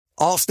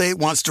Allstate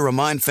wants to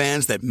remind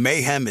fans that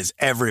mayhem is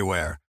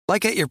everywhere,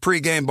 like at your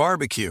pregame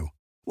barbecue.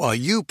 While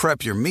you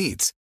prep your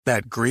meats,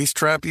 that grease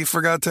trap you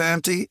forgot to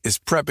empty is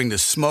prepping to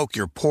smoke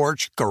your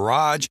porch,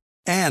 garage,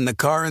 and the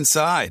car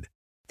inside.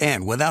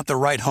 And without the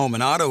right home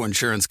and auto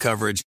insurance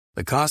coverage,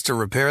 the cost to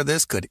repair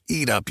this could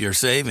eat up your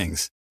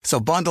savings. So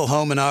bundle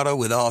home and auto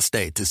with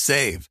Allstate to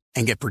save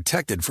and get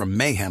protected from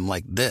mayhem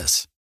like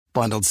this.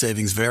 Bundled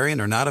savings vary and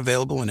are not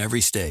available in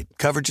every state.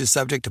 Coverage is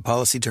subject to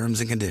policy terms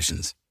and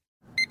conditions.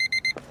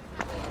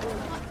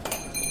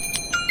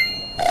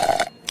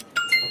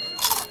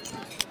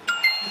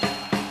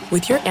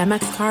 With your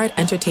Amex card,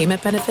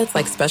 entertainment benefits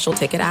like special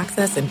ticket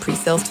access and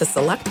pre-sales to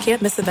select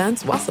can't-miss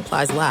events while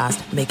supplies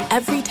last make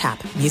every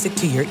tap music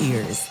to your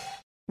ears.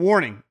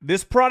 Warning,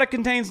 this product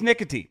contains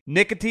nicotine.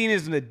 Nicotine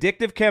is an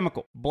addictive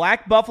chemical.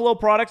 Black Buffalo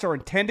products are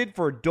intended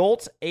for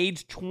adults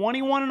aged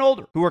 21 and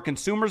older who are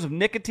consumers of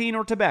nicotine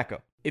or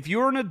tobacco. If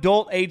you're an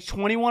adult aged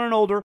 21 and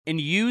older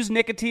and use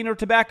nicotine or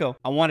tobacco,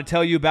 I want to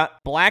tell you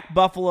about Black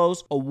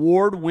Buffalo's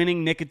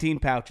award-winning nicotine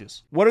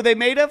pouches. What are they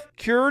made of?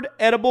 Cured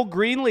edible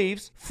green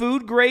leaves,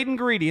 food-grade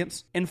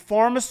ingredients, and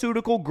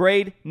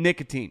pharmaceutical-grade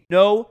nicotine.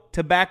 No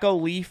tobacco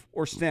leaf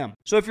or stem.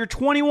 So if you're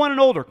 21 and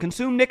older,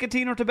 consume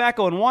nicotine or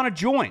tobacco, and want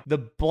to join the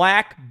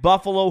Black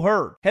Buffalo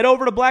herd, head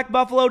over to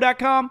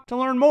blackbuffalo.com to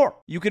learn more.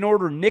 You can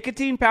order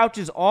nicotine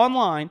pouches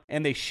online,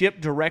 and they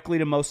ship directly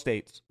to most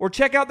states. Or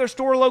check out their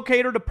store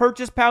locator to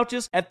purchase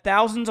pouches at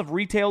thousands of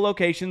retail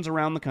locations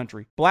around the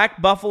country. Black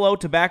Buffalo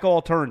Tobacco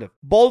Alternative.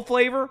 Bold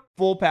flavor,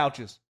 full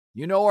pouches.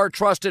 You know our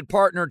trusted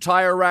partner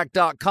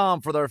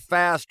TireRack.com for their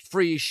fast,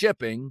 free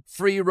shipping,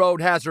 free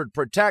road hazard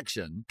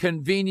protection,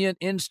 convenient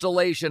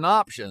installation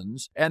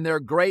options, and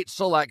their great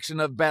selection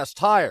of best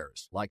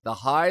tires, like the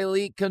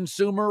highly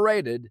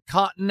consumer-rated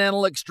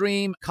Continental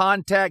Extreme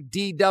Contact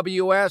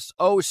DWS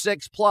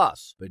 06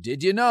 Plus. But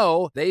did you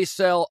know they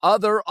sell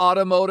other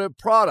automotive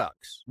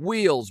products?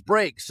 Wheels,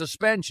 brakes,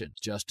 suspensions,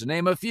 just to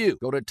name a few.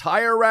 Go to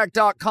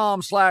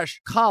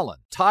TireRack.com/Colin.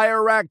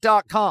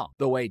 TireRack.com,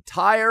 the way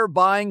tire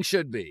buying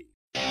should be.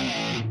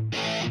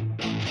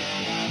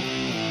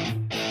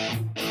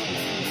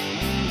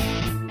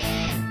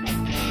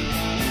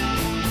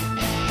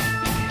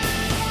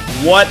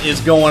 What is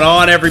going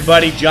on,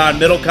 everybody? John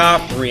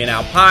Middlecoff, 3 and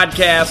Out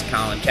Podcast,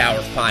 Colin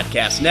Cowherd's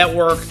Podcast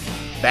Network,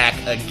 back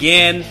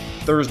again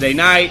Thursday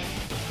night,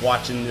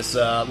 watching this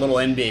little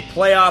NBA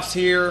playoffs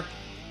here.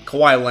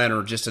 Kawhi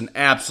Leonard, just an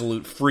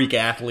absolute freak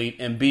athlete,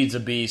 and Embiid's a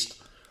beast.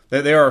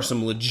 There are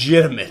some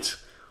legitimate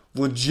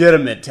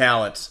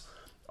talents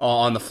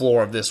on the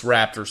floor of this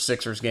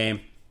Raptors-Sixers game.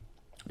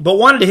 But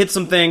wanted to hit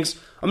some things.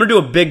 I'm going to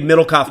do a big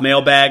Middlecoff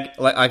mailbag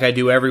like I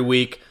do every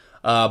week,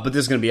 but this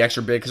is going to be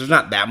extra big because there's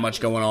not that much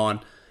going on.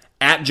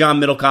 At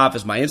John Middlecoff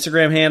is my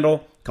Instagram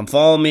handle. Come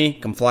follow me.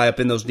 Come fly up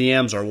in those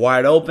DMs. Are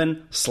wide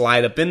open.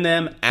 Slide up in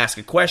them. Ask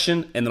a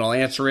question, and then I'll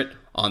answer it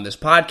on this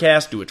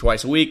podcast. Do it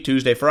twice a week,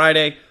 Tuesday,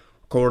 Friday.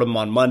 Record them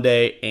on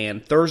Monday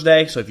and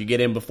Thursday. So if you get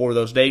in before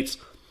those dates,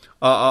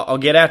 I'll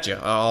get at you.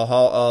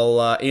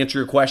 I'll answer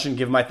your question,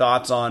 give my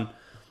thoughts on.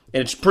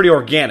 And it's pretty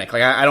organic.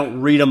 Like I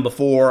don't read them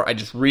before. I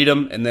just read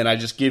them, and then I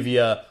just give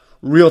you a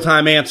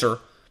real-time answer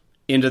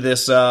into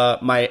this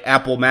my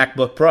Apple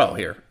MacBook Pro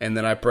here. And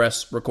then I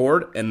press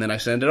record, and then I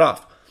send it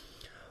off.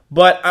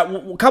 But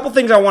a couple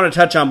things I want to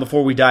touch on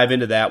before we dive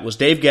into that was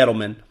Dave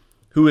Gettleman,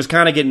 who is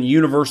kind of getting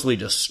universally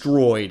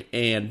destroyed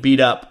and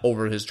beat up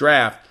over his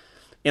draft.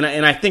 And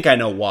I think I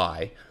know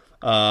why.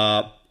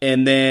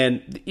 And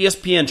then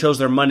ESPN chose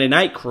their Monday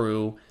night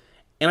crew,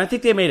 and I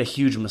think they made a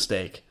huge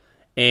mistake.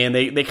 And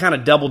they kind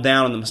of doubled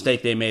down on the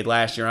mistake they made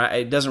last year.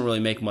 It doesn't really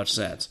make much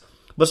sense.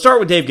 But start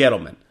with Dave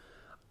Gettleman.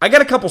 I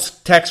got a couple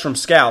texts from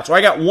scouts, or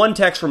I got one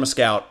text from a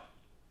scout,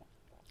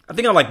 I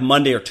think on like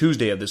Monday or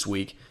Tuesday of this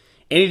week,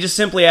 and he just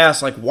simply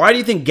asked, like, why do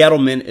you think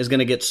Gettleman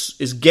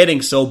is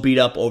getting so beat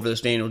up over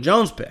this Daniel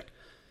Jones pick?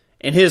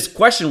 And his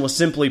question was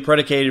simply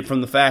predicated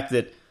from the fact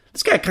that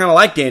this guy kind of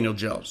liked Daniel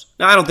Jones.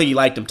 Now, I don't think he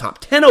liked him top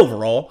 10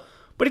 overall,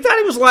 but he thought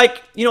he was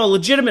like, a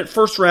legitimate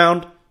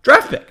first-round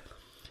draft pick.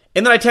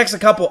 And then I texted a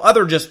couple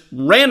other just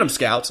random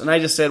scouts, and I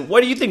just said,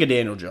 what do you think of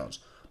Daniel Jones?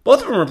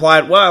 Both of them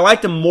replied, well, I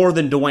liked him more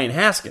than Dwayne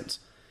Haskins.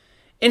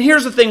 And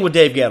here's the thing with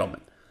Dave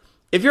Gettleman.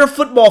 If you're a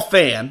football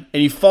fan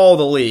and you follow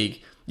the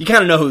league, you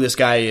kind of know who this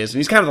guy is, and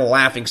he's kind of the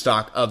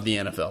laughingstock of the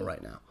NFL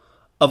right now.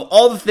 Of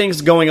all the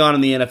things going on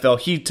in the NFL,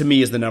 he, to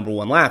me, is the number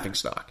one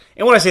laughingstock.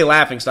 And when I say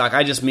laughingstock,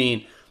 I just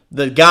mean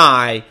the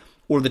guy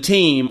or the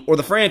team or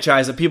the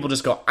franchise that people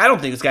just go, I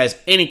don't think this guy has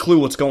any clue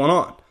what's going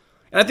on.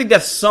 And I think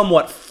that's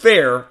somewhat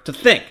fair to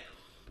think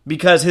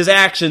because his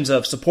actions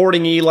of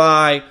supporting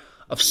Eli,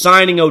 of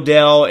signing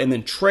Odell and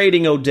then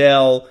trading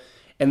Odell,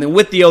 and then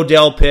with the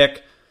Odell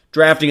pick,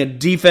 drafting a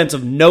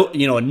defensive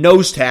a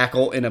nose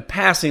tackle in a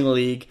passing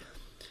league,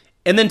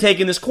 and then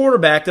taking this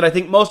quarterback that I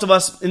think most of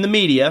us in the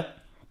media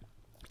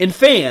and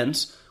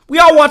fans, we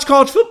all watch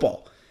college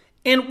football.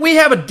 And we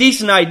have a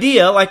decent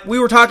idea, like we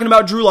were talking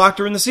about Drew Lock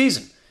during the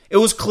season. It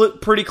was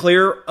pretty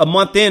clear a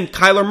month in,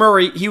 Kyler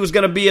Murray, he was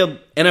going to be an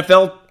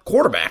NFL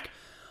quarterback.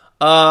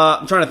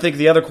 I'm trying to think of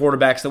the other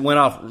quarterbacks that went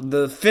off.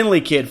 The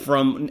Finley kid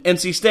from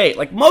NC State.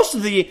 Like most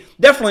of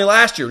definitely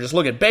last year, just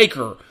look at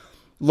Baker,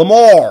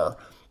 Lamar,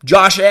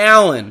 Josh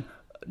Allen,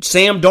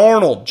 Sam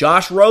Darnold,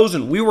 Josh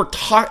Rosen. They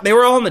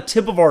were all on the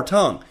tip of our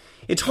tongue.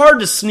 It's hard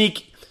to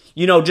sneak,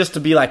 just to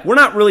be like, we're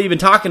not really even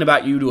talking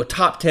about you to a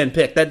top 10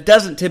 pick. That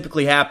doesn't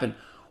typically happen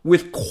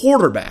with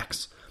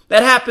quarterbacks.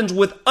 That happens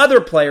with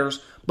other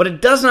players, but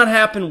it does not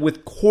happen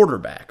with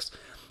quarterbacks.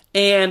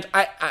 And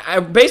I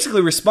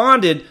basically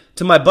responded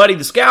to my buddy,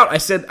 the scout. I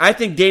said, I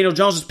think Daniel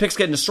Jones' pick's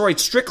getting destroyed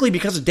strictly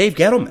because of Dave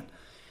Gettleman.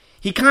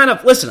 He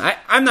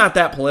I'm not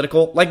that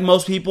political. Like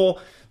most people,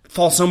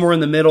 fall somewhere in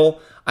the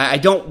middle. I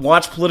don't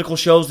watch political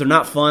shows. They're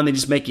not fun. They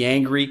just make you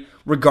angry,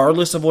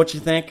 regardless of what you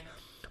think.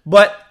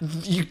 But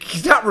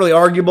it's not really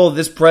arguable that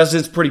this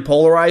president's pretty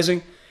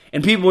polarizing.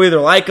 And people either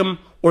like him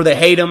or they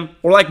hate him.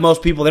 Or like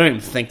most people, they don't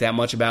even think that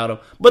much about him.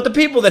 But the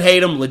people that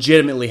hate him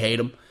legitimately hate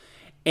him.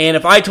 And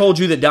if I told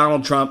you that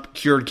Donald Trump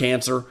cured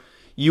cancer,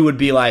 you would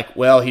be like,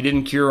 well, he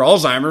didn't cure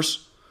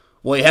Alzheimer's.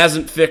 Well, he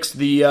hasn't fixed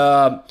he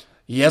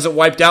hasn't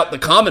wiped out the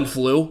common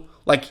flu.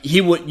 Like,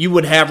 you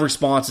would have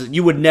responses.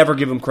 You would never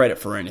give him credit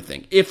for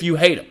anything if you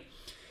hate him.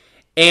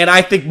 And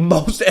I think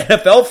most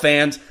NFL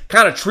fans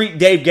kind of treat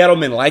Dave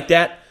Gettleman like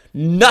that.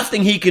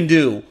 Nothing he can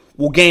do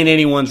will gain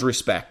anyone's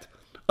respect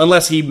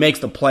unless he makes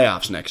the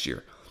playoffs next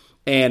year.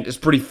 And it's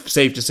pretty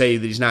safe to say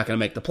that he's not going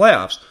to make the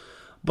playoffs.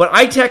 But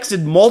I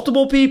texted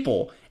multiple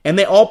people, and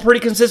they all pretty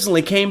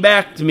consistently came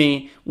back to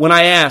me when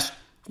I asked,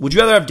 would you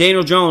rather have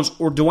Daniel Jones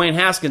or Dwayne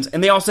Haskins?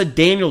 And they all said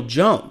Daniel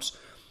Jones.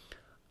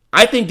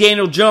 I think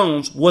Daniel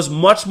Jones was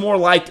much more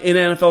liked in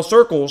NFL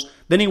circles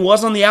than he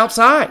was on the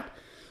outside.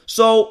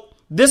 So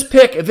this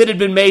pick, if it had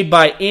been made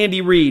by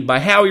Andy Reid, by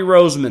Howie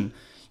Roseman,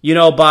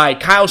 by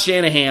Kyle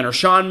Shanahan or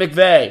Sean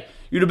McVay,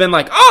 you'd have been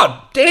like,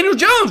 oh, Daniel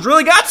Jones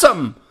really got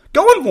something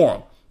going for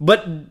him.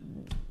 But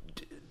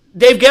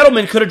Dave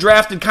Gettleman could have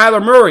drafted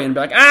Kyler Murray and be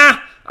like, I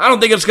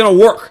don't think it's going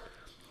to work.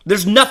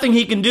 There's nothing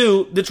he can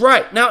do that's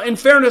right. Now, in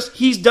fairness,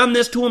 he's done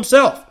this to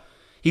himself.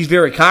 He's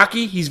very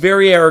cocky. He's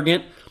very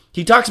arrogant.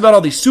 He talks about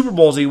all these Super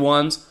Bowls he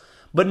won,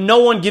 but no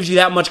one gives you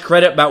that much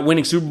credit about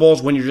winning Super Bowls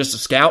when you're just a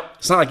scout.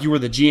 It's not like you were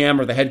the GM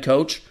or the head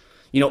coach,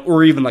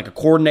 or even like a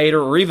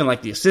coordinator or even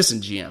like the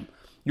assistant GM.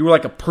 You were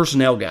like a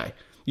personnel guy.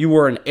 You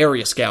were an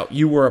area scout.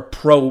 You were a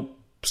pro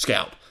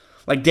scout.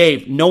 Like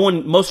Dave,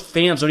 most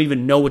fans don't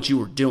even know what you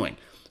were doing.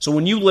 So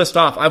when you list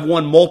off, I've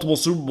won multiple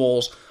Super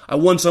Bowls. I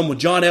won some with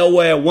John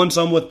Elway. I won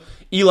some with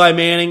Eli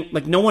Manning.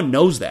 Like, no one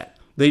knows that.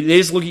 They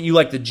just look at you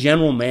like the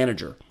general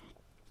manager.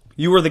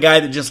 You were the guy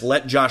that just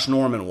let Josh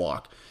Norman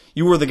walk.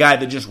 You were the guy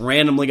that just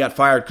randomly got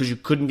fired because you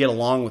couldn't get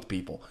along with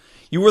people.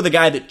 You were the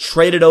guy that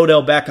traded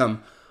Odell Beckham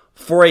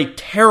for a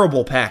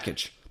terrible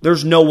package.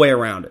 There's no way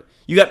around it.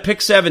 You got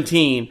pick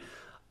 17,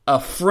 a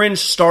fringe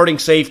starting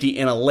safety,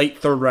 and a late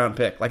third-round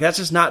pick. Like, that's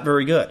just not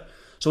very good.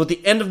 So at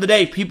the end of the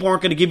day, people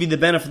aren't going to give you the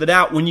benefit of the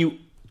doubt when you,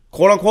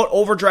 quote-unquote,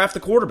 overdraft the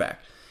quarterback.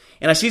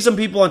 And I see some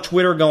people on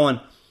Twitter going,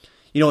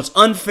 it's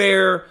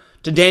unfair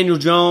to Daniel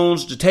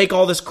Jones to take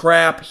all this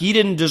crap. He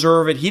didn't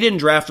deserve it. He didn't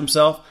draft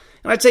himself.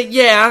 And I'd say,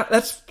 yeah,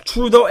 that's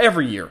true, though,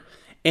 every year.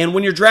 And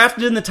when you're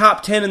drafted in the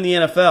top 10 in the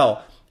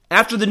NFL,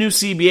 after the new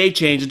CBA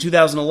change in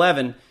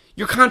 2011,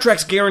 your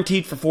contract's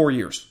guaranteed for 4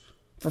 years.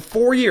 For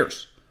 4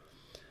 years.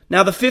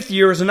 Now, the fifth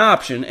year is an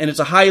option, and it's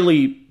a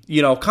highly,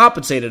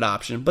 compensated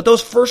option. But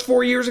those first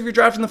 4 years, if you're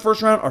drafted in the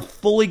first round, are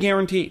fully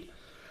guaranteed.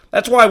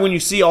 That's why when you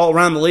see all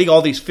around the league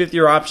all these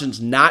fifth-year options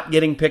not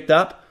getting picked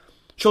up,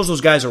 shows those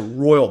guys are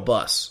royal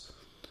busts.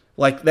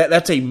 Like,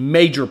 that's a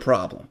major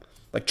problem.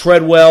 Like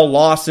Treadwell,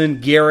 Lawson,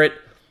 Garrett,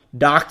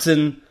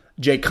 Doxson,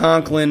 Jay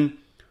Conklin,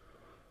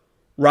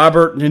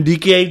 Robert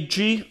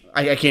Ndikeji.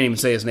 I can't even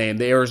say his name.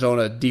 The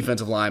Arizona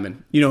defensive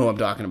lineman. You know who I'm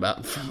talking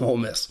about from Ole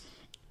Miss.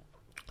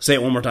 Say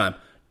it one more time.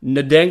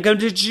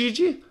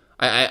 Ndikeji?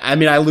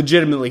 I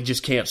legitimately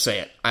just can't say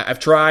it. I've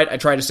tried. I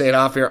tried to say it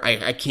off air.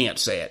 I can't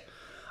say it.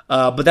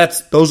 But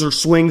those are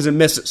swings and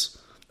misses.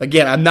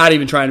 Again, I'm not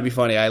even trying to be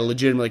funny. I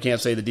legitimately can't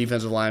say the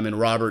defensive lineman,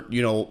 Robert,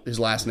 his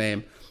last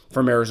name,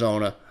 from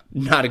Arizona.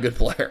 Not a good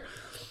player.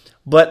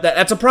 But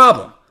that's a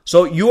problem.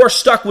 So you are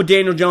stuck with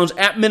Daniel Jones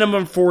at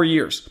minimum 4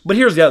 years. But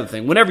here's the other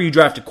thing. Whenever you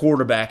draft a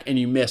quarterback and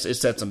you miss, it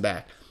sets him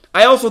back.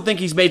 I also think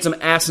he's made some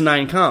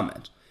asinine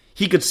comments.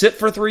 He could sit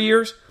for 3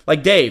 years.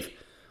 Like Dave,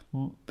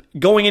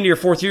 going into your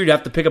fourth year, you'd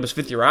have to pick up his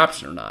fifth-year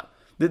option or not.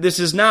 This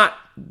is not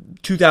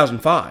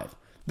 2005.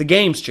 The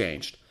game's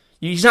changed.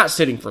 He's not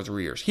sitting for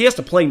 3 years. He has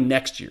to play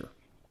next year.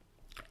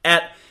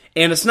 And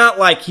it's not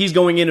like he's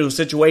going into a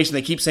situation,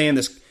 they keep saying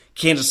this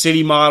Kansas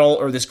City model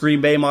or this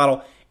Green Bay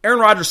model. Aaron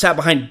Rodgers sat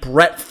behind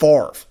Brett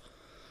Favre.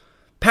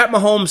 Pat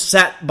Mahomes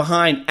sat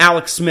behind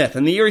Alex Smith.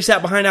 And the year he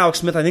sat behind Alex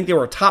Smith, I think they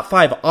were a top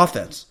 5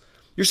 offense.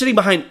 You're sitting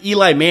behind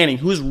Eli Manning,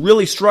 who is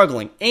really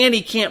struggling, and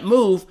he can't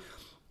move,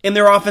 and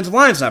their offensive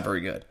line's not very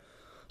good.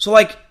 So,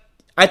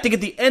 I think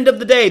at the end of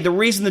the day, the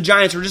reason the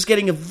Giants are just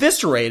getting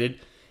eviscerated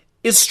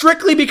is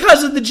strictly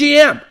because of the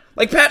GM.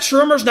 Like, Pat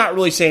Shurmur's not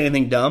really saying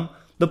anything dumb.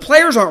 The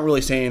players aren't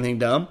really saying anything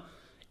dumb.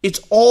 It's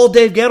all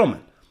Dave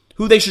Gettleman,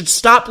 who they should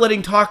stop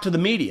letting talk to the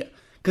media.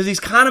 because he's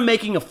kind of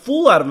making a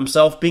fool out of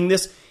himself being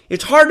this.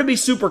 It's hard to be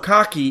super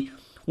cocky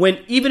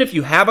when even if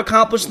you have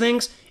accomplished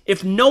things,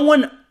 if no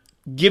one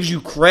gives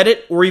you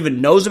credit or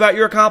even knows about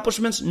your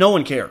accomplishments, no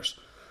one cares.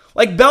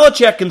 Like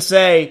Belichick can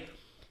say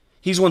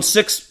he's won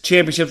 6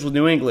 championships with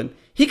New England.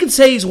 He can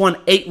say he's won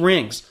 8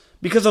 rings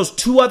because those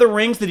 2 other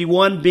rings that he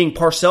won being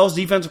Parcells'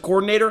 defensive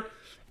coordinator,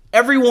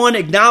 everyone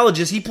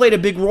acknowledges he played a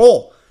big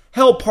role.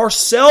 Hell,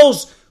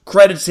 Parcells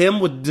credits him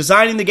with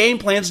designing the game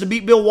plans to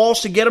beat Bill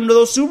Walsh to get him to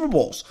those Super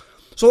Bowls.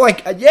 So,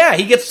 yeah,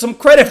 he gets some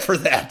credit for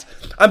that.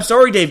 I'm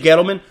sorry, Dave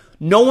Gettleman.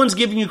 No one's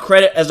giving you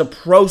credit as a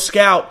pro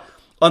scout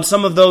on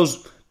some of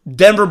those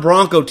Denver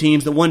Bronco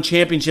teams that won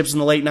championships in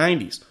the late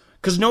 90s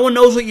because no one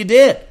knows what you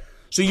did.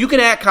 So you can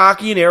act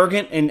cocky and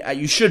arrogant, and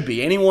you should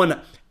be. Anyone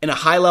in a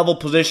high-level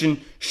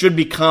position should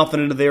be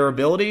confident of their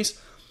abilities,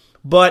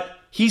 but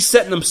he's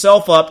setting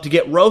himself up to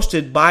get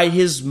roasted by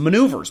his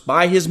maneuvers,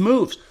 by his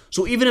moves.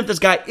 So even if this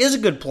guy is a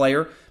good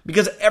player,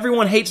 because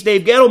everyone hates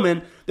Dave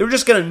Gettleman, they're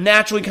just going to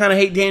naturally kind of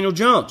hate Daniel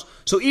Jones.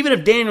 So even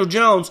if Daniel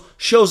Jones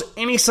shows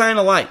any sign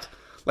of light,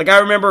 like I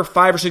remember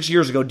 5 or 6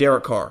 years ago,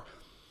 Derek Carr.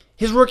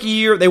 His rookie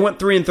year, they went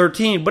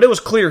 3-13, but it was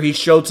clear he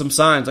showed some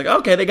signs. Like,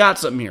 okay, they got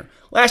something here.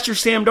 Last year,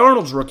 Sam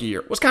Darnold's rookie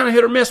year was kind of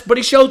hit or miss, but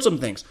he showed some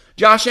things.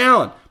 Josh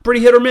Allen,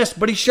 pretty hit or miss,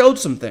 but he showed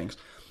some things.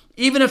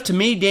 Even if, to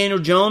me, Daniel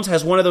Jones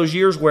has one of those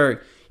years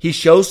where he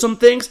shows some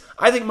things,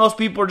 I think most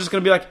people are just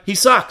going to be like, he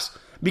sucks,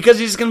 because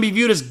he's going to be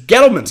viewed as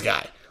Gettleman's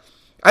guy.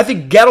 I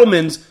think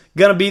Gettleman's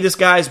going to be this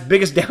guy's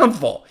biggest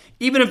downfall,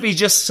 even if he's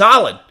just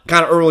solid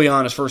kind of early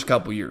on his first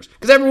couple years,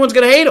 because everyone's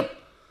going to hate him.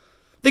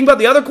 Think about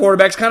the other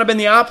quarterbacks, kind of been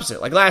the opposite.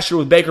 Like last year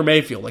with Baker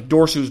Mayfield, like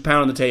Dorsey was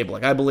pounding the table.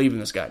 Like, I believe in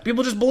this guy.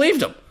 People just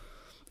believed him.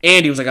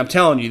 Andy was like, I'm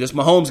telling you, this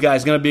Mahomes guy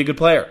is going to be a good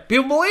player.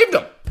 People believed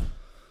him.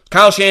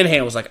 Kyle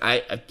Shanahan was like,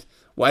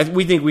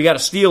 we think we got a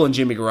steal in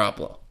Jimmy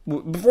Garoppolo.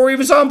 Before we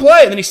even saw him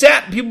play, and then he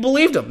sat, and people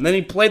believed him. And then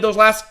he played those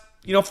last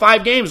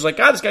 5 games. It was like,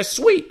 God, this guy's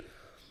sweet.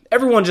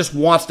 Everyone just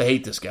wants to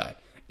hate this guy.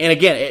 And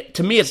again,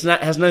 to me, has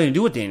nothing to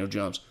do with Daniel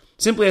Jones.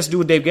 It simply has to do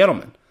with Dave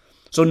Gettleman.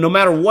 So no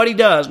matter what he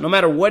does, no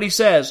matter what he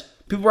says,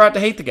 people are out to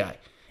hate the guy.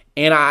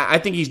 And I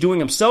think he's doing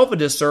himself a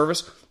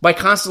disservice by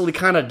constantly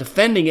kind of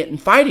defending it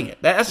and fighting it.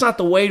 That's not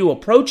the way to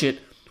approach it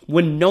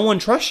when no one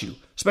trusts you,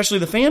 especially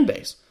the fan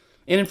base.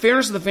 And in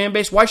fairness to the fan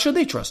base, why should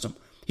they trust him?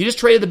 He just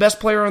traded the best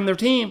player on their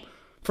team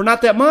for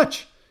not that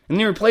much. And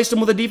then he replaced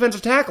him with a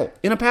defensive tackle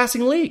in a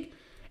passing league.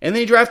 And then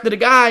he drafted a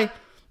guy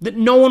that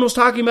no one was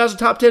talking about as a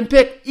top 10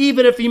 pick,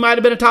 even if he might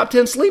have been a top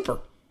 10 sleeper.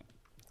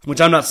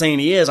 Which I'm not saying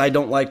he is. I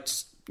don't like,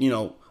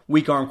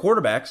 weak-arm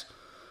quarterbacks.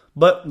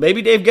 But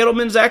maybe Dave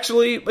Gettleman's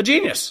actually a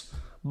genius.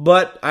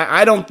 But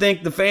I don't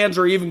think the fans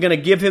are even going to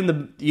give him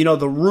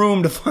the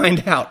room to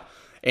find out.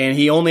 And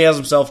he only has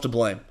himself to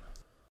blame.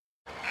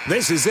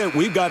 This is it.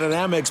 We've got an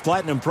Amex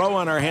Platinum Pro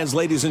on our hands,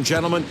 ladies and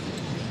gentlemen.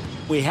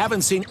 We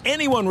haven't seen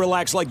anyone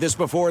relax like this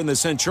before in the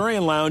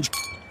Centurion Lounge.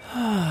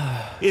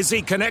 Is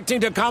he connecting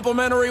to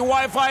complimentary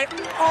Wi-Fi?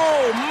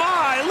 Oh,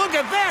 my. Look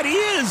at that. He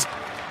is.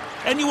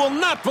 And you will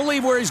not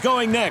believe where he's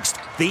going next.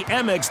 The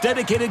Amex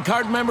dedicated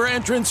card member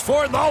entrance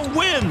for the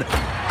win.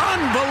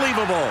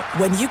 Unbelievable.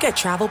 When you get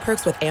travel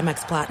perks with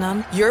Amex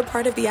Platinum, you're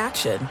part of the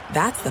action.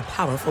 That's the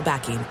powerful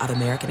backing of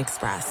American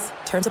Express.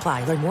 Terms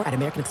apply. Learn more at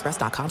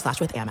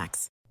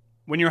americanexpress.com/withAmex.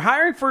 When you're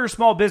hiring for your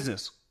small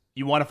business,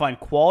 you want to find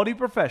quality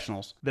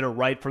professionals that are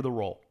right for the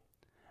role.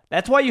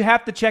 That's why you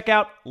have to check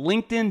out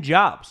LinkedIn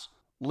Jobs.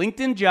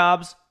 LinkedIn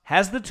Jobs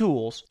has the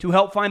tools to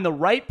help find the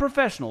right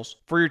professionals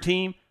for your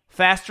team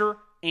faster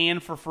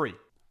and for free.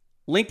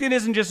 LinkedIn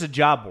isn't just a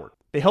job board.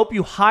 They help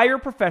you hire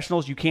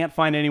professionals you can't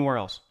find anywhere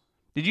else.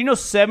 Did you know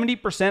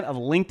 70% of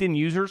LinkedIn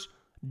users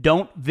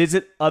don't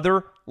visit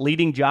other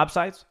leading job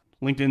sites?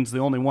 LinkedIn's the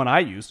only one I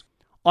use.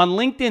 On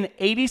LinkedIn,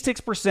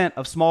 86%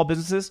 of small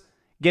businesses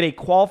get a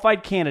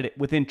qualified candidate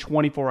within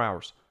 24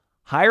 hours.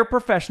 Hire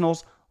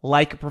professionals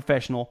like a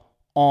professional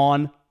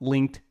on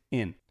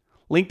LinkedIn.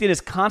 LinkedIn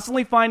is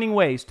constantly finding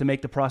ways to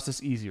make the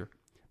process easier.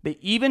 They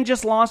even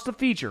just launched a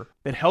feature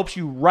that helps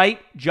you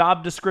write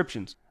job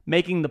descriptions,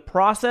 making the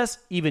process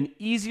even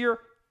easier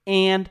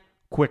and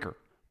quicker.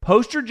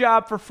 Post your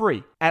job for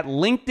free at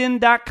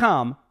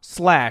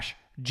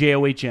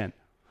linkedin.com/JOHN.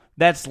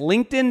 That's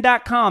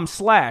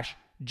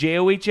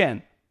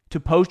linkedin.com/JOHN to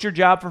post your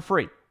job for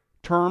free.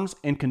 Terms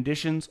and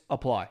conditions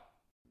apply.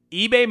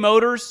 eBay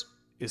Motors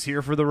is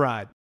here for the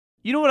ride.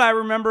 You know what I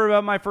remember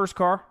about my first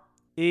car?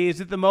 Is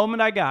at the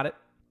moment I got it,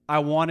 I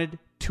wanted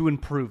to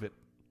improve it.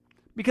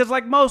 Because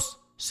like most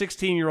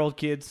 16-year-old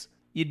kids,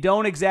 you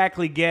don't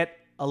exactly get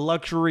a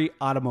luxury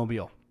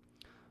automobile.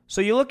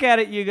 So you look at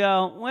it, you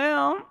go,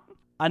 well,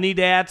 I need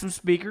to add some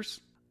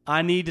speakers.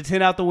 I need to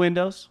tint out the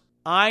windows.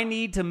 I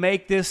need to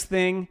make this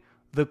thing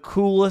the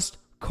coolest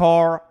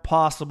car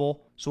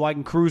possible so I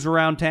can cruise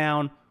around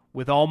town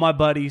with all my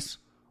buddies,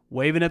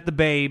 waving at the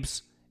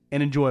babes,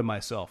 and enjoy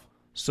myself.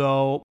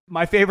 So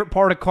my favorite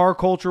part of car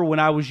culture when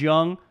I was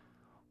young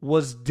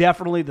was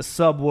definitely the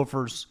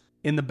subwoofers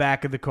in the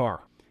back of the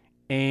car.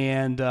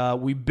 And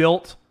we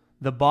built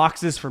the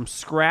boxes from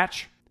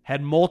scratch,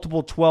 had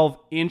multiple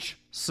 12-inch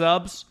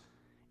subs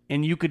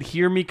and you could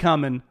hear me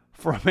coming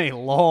from a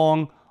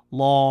long,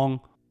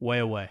 long way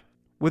away.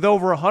 With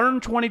over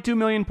 122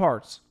 million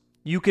parts,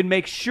 you can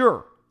make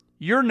sure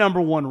your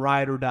number one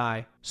ride or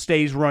die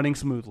stays running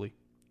smoothly.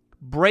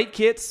 Brake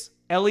kits,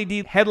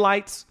 LED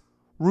headlights,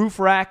 roof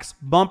racks,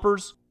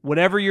 bumpers,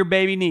 whatever your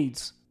baby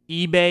needs,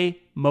 eBay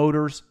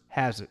Motors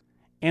has it.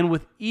 And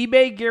with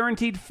eBay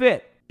Guaranteed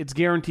Fit, it's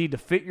guaranteed to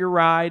fit your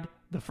ride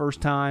the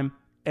first time,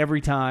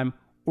 every time,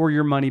 or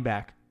your money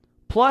back.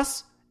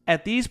 Plus,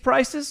 at these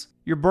prices,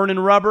 you're burning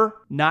rubber,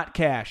 not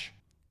cash.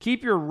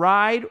 Keep your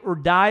ride or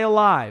die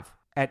alive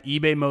at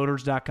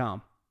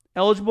ebaymotors.com.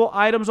 Eligible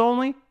items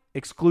only.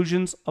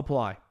 Exclusions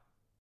apply.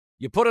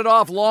 You put it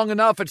off long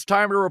enough, it's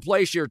time to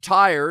replace your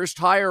tires.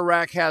 Tire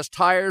Rack has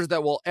tires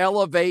that will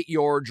elevate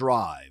your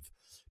drive.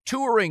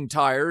 Touring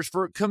tires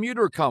for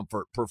commuter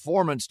comfort,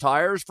 performance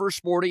tires for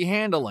sporty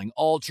handling,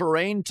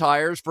 all-terrain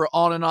tires for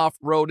on- and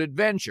off-road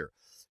adventure.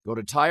 Go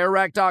to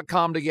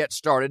TireRack.com to get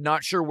started.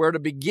 Not sure where to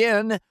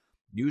begin?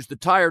 Use the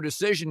Tire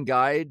Decision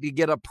Guide to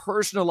get a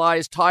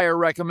personalized tire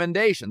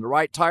recommendation, the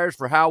right tires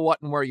for how,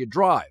 what, and where you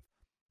drive.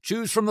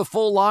 Choose from the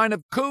full line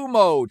of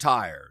Kumho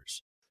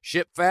tires.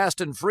 Ship fast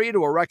and free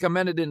to a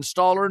recommended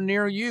installer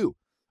near you.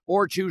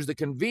 Or choose the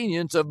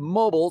convenience of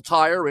mobile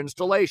tire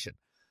installation.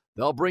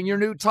 They'll bring your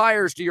new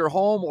tires to your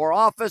home or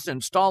office,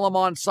 install them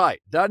on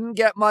site. Doesn't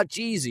get much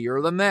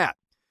easier than that.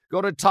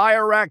 Go to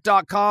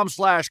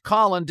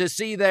TireRack.com/Colin to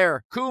see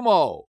their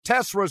Kumho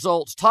test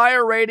results,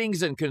 tire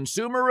ratings, and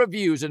consumer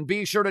reviews, and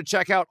be sure to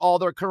check out all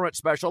their current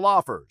special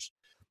offers.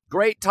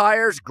 Great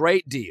tires,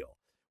 great deal.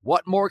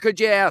 What more could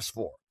you ask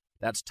for?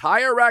 That's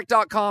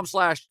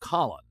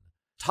TireRack.com/Colin.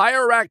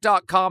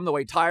 TireRack.com, the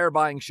way tire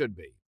buying should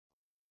be.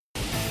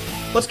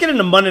 Let's get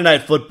into Monday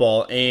Night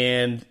Football,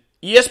 and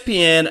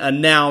ESPN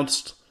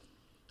announced,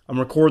 I'm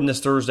recording this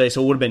Thursday,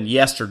 so it would have been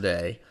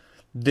yesterday,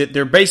 that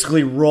they're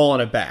basically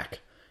rolling it back.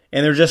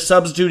 And they're just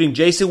substituting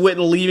Jason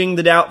Witten leaving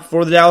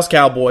for the Dallas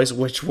Cowboys,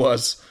 which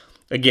was,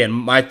 again,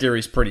 my theory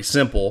is pretty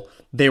simple.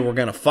 They were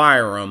going to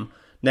fire him.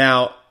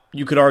 Now,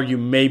 you could argue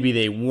maybe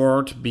they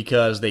weren't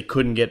because they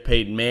couldn't get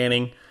Peyton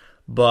Manning,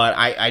 but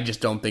I just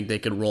don't think they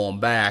could roll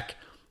him back.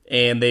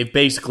 And they've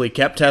basically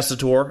kept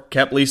Tessitore,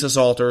 kept Lisa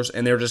Salters,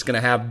 and they're just going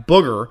to have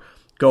Booger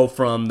go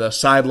from the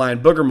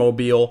sideline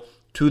Boogermobile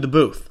to the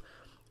booth.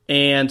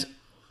 And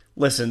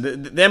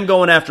listen, them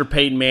going after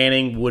Peyton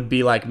Manning would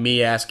be like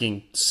me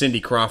asking Cindy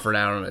Crawford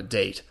out on a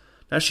date.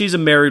 Now, she's a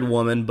married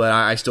woman, but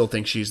I still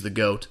think she's the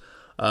GOAT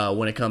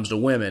when it comes to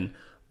women.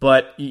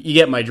 But you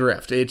get my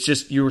drift. It's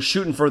just you were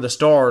shooting for the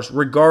stars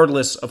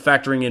regardless of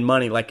factoring in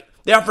money. Like,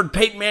 they offered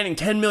Peyton Manning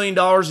 $10 million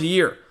a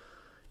year.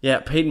 Yeah,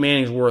 Peyton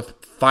Manning's worth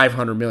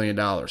 $500 million.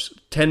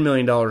 $10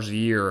 million a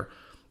year,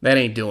 that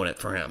ain't doing it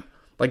for him.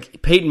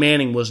 Like, Peyton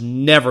Manning was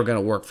never going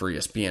to work for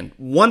ESPN.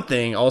 One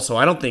thing, also,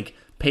 I don't think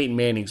Peyton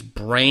Manning's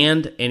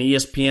brand and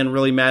ESPN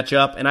really match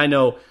up. And I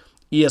know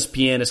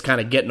ESPN is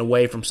kind of getting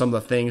away from some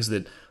of the things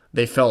that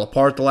they fell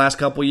apart the last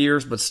couple of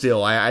years, but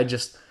still, I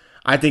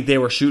think they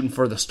were shooting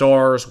for the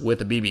stars with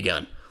a BB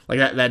gun. Like,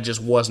 that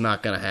just was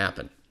not going to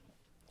happen.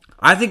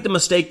 I think the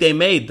mistake they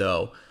made,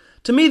 though,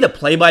 to me, the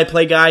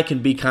play-by-play guy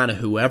can be kind of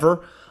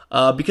whoever.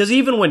 Because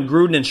even when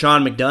Gruden and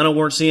Sean McDonough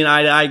weren't seeing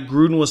eye to eye,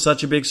 Gruden was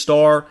such a big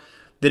star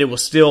that it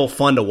was still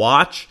fun to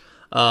watch.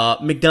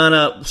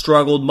 McDonough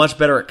struggled much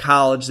better at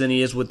college than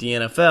he is with the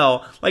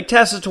NFL. Like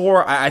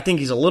Tessitore, I think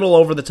he's a little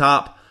over the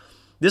top.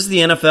 This is the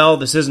NFL.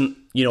 This isn't,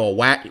 a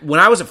whack. When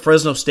I was at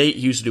Fresno State,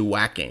 he used to do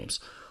whack games.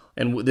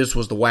 And this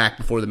was the whack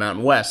before the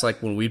Mountain West,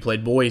 like when we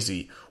played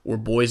Boise, or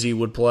Boise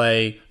would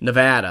play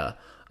Nevada.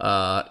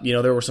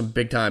 There were some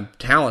big-time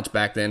talents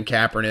back then,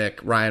 Kaepernick,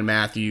 Ryan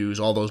Matthews,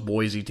 all those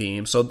Boise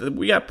teams. So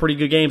we got pretty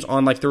good games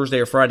on like Thursday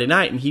or Friday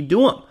night, and he'd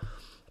do them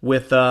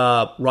with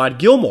Rod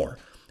Gilmore.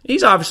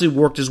 He's obviously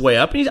worked his way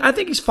up, and I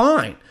think he's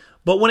fine.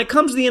 But when it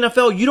comes to the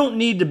NFL, you don't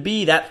need to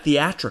be that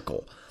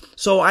theatrical.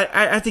 So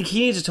I think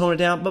he needs to tone it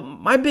down. But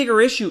my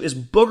bigger issue is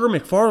Booger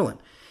McFarland.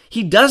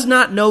 He does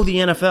not know the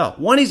NFL.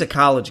 One, he's a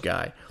college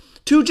guy.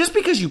 Two, just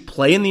because you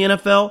play in the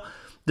NFL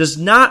does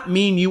not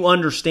mean you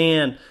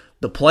understand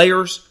the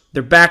players,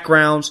 their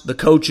backgrounds, the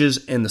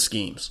coaches, and the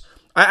schemes.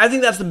 I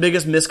think that's the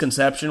biggest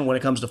misconception when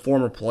it comes to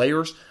former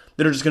players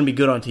that are just going to be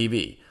good on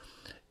TV.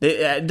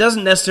 It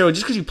doesn't necessarily,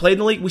 just because you played in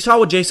the league, we saw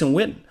with Jason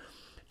Witten.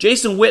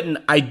 Jason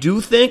Witten, I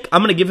do think,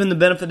 I'm going to give him the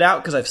benefit of the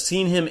doubt because I've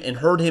seen him and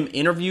heard him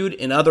interviewed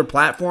in other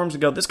platforms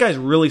and go, this guy's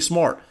really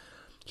smart.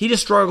 He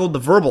just struggled to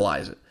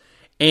verbalize it.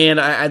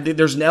 And I think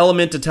there's an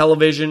element to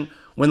television,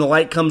 when the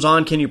light comes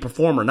on, can you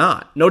perform or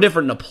not? No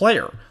different than a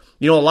player.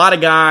 A lot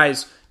of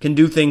guys can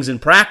do things in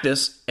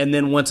practice, and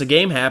then once a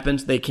game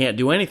happens, they can't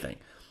do anything.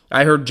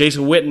 I heard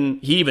Jason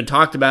Witten, he even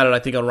talked about it, I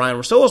think, on Ryan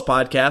Russillo's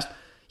podcast.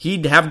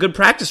 He'd have good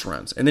practice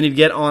runs, and then he'd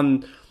get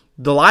on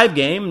the live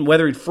game, and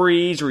whether he'd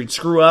freeze or he'd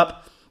screw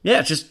up,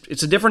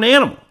 it's a different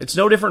animal. It's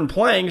no different than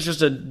playing. It's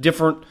just a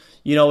different,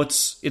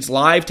 it's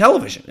live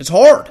television. It's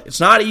hard. It's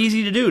not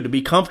easy to do, to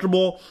be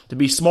comfortable, to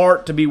be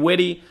smart, to be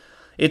witty.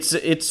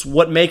 It's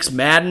what makes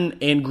Madden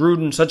and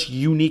Gruden such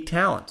unique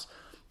talents.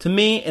 To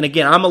me, and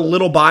again, I'm a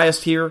little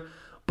biased here,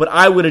 but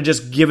I would have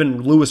just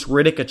given Louis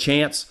Riddick a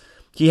chance.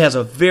 He has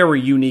a very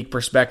unique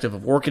perspective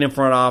of working in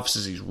front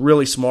offices. He's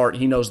really smart.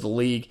 He knows the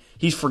league.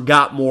 He's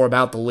forgot more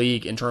about the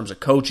league in terms of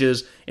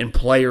coaches and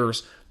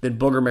players than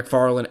Booger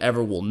McFarland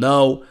ever will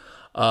know.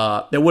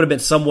 There would have been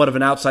somewhat of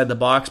an outside the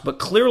box, but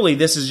clearly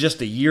this is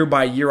just a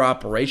year-by-year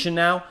operation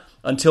now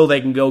until they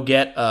can go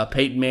get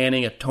Peyton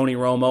Manning, a Tony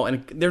Romo,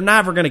 and they're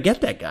never going to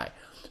get that guy.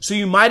 So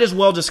you might as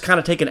well just kind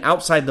of take an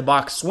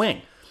outside-the-box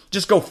swing.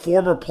 Just go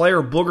former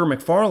player Booger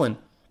McFarland.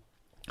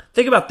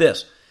 Think about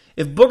this.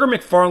 If Booger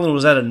McFarland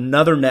was at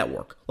another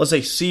network, let's say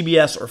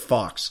CBS or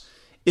Fox,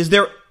 is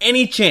there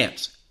any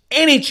chance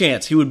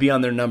he would be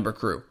on their number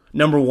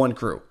one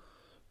crew?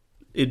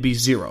 It'd be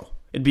zero.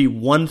 It'd be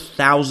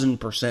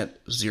 1,000%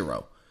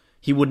 zero.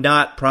 He would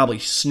not probably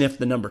sniff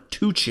the number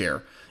 2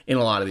 chair in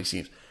a lot of these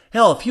teams.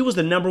 Hell, if he was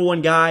the number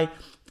 1 guy,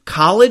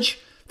 college,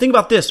 think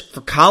about this.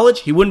 For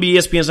college, he wouldn't be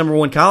ESPN's number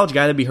 1 college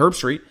guy. That'd be Herb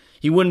Street.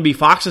 He wouldn't be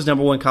Fox's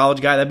number 1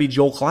 college guy. That'd be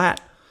Joel Klatt.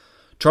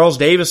 Charles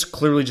Davis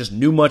clearly just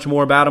knew much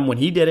more about him when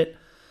he did it.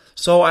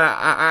 So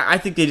I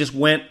think they just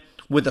went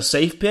with a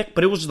safe pick,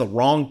 but it was the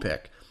wrong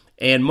pick.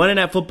 And Monday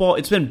Night Football,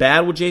 it's been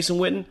bad with Jason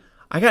Witten.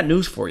 I got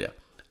news for you.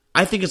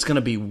 I think it's going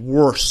to be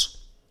worse.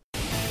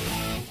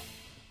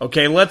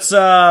 Okay, let's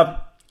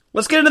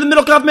get into the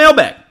Middlekauff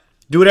mailbag.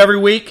 Do it every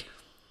week.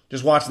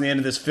 Just watching the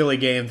end of this Philly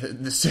game,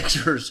 the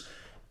Sixers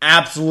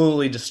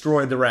absolutely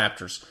destroyed the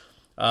Raptors.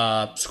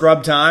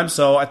 Scrub time,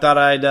 so I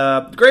thought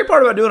the great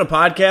part about doing a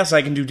podcast,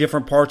 I can do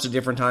different parts at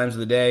different times of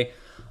the day.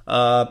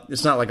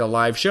 It's not like a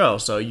live show,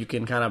 so you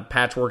can kind of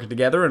patchwork it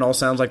together and it all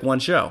sounds like one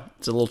show.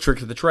 It's a little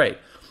trick of the trade.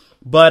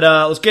 But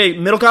let's get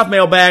Middlekauff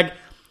mailbag.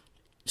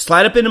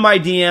 Slide up into my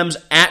DMs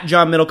at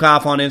John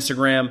Middlekauff on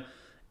Instagram,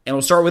 and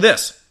we'll start with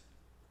this.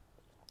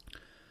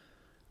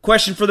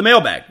 Question for the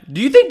mailbag.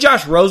 Do you think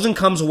Josh Rosen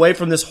comes away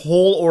from this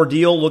whole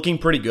ordeal looking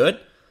pretty good?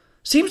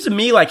 Seems to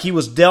me like he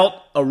was dealt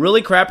a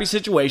really crappy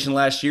situation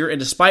last year, and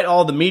despite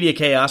all the media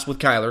chaos with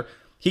Kyler,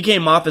 he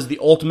came off as the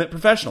ultimate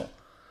professional.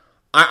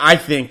 I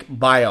think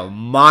by a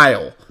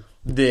mile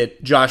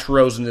that Josh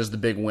Rosen is the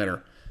big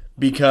winner,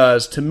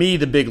 because to me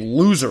the big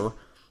loser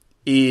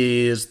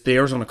is the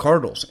Arizona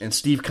Cardinals and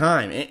Steve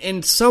Keim,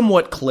 and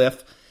somewhat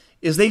Cliff,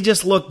 is they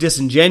just look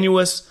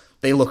disingenuous,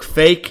 they look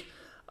fake,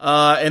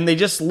 and they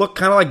just look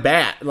kind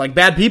of like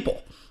bad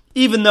people.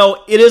 Even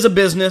though it is a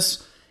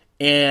business,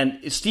 and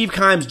Steve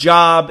Keim's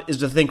job is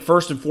to think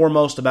first and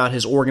foremost about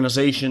his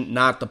organization,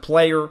 not the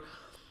player.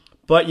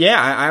 But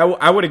yeah,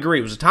 I would agree.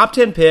 It was a top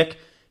 10 pick.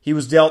 He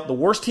was dealt the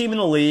worst team in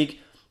the league,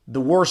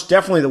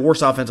 definitely the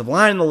worst offensive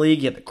line in the league.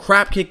 He had the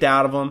crap kicked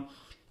out of him.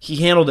 He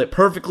handled it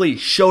perfectly. He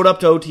showed up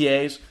to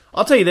OTAs.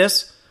 I'll tell you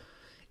this.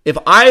 If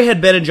I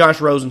had been in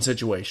Josh Rosen's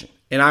situation,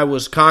 and I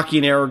was cocky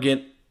and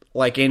arrogant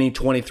like any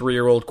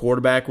 23-year-old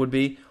quarterback would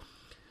be,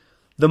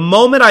 the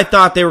moment I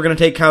thought they were going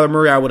to take Kyler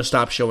Murray, I would have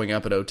stopped showing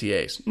up at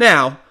OTAs.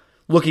 Now,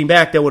 looking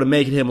back, that would have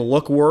made him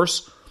look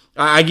worse.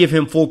 I give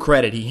him full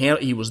credit.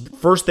 He was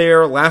first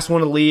there, last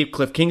one to leave.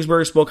 Cliff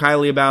Kingsbury spoke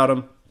highly about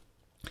him.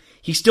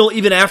 He still,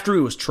 even after he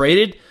was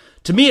traded,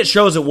 to me it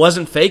shows it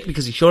wasn't fake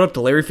because he showed up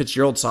to Larry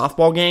Fitzgerald's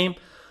softball game.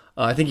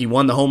 I think he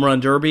won the home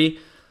run derby.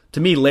 To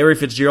me, Larry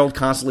Fitzgerald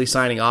constantly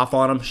signing off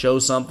on him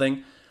shows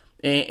something.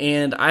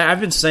 And I've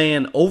been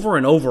saying over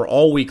and over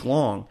all week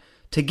long,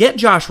 to get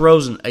Josh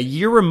Rosen a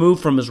year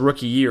removed from his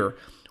rookie year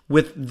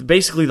with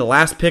basically the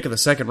last pick of the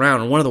second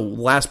round, and one of the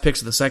last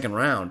picks of the second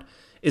round,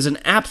 is an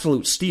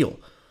absolute steal.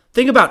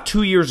 Think about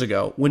 2 years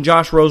ago when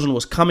Josh Rosen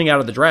was coming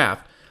out of the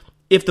draft.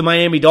 If the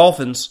Miami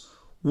Dolphins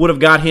would have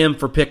got him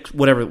for pick,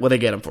 what they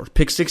get him for,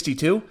 pick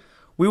 62,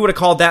 we would have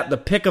called that the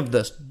pick of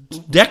the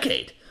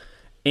decade.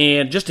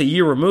 And just a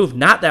year removed,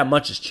 not that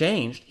much has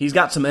changed. He's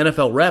got some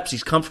NFL reps.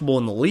 He's comfortable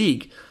in the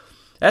league.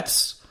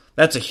 That's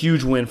a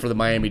huge win for the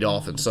Miami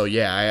Dolphins. So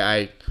yeah,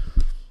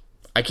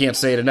 I can't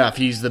say it enough.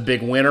 He's the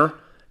big winner,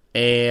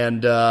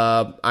 and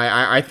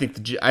I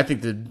think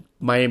the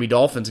Miami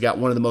Dolphins got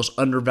one of the most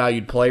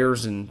undervalued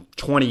players in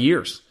 20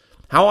 years.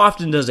 How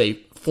often does a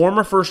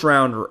former first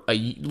rounder,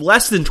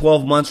 less than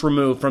 12 months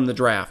removed from the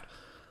draft,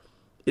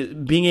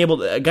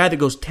 a guy that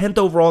goes 10th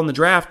overall in the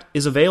draft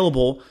is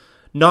available,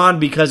 not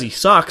because he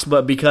sucks,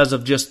 but because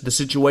of just the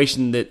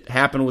situation that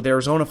happened with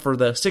Arizona for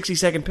the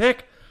 62nd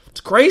pick?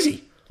 It's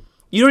crazy.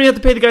 You don't even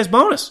have to pay the guy's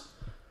bonus.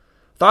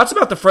 Thoughts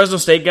about the Fresno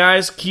State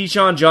guys?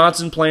 Keyshawn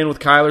Johnson playing with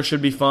Kyler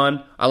should be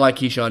fun. I like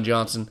Keyshawn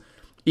Johnson.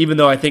 Even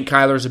though I think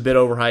Kyler's a bit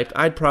overhyped,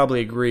 I'd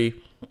probably agree.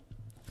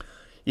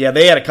 Yeah,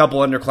 they had a couple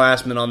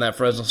underclassmen on that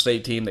Fresno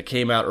State team that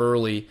came out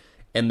early,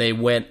 and they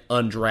went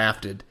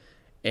undrafted.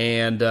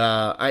 And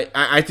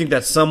I think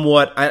that's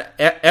somewhat...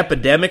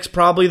 epidemic's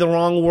probably the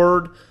wrong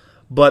word,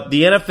 but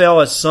the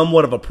NFL has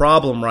somewhat of a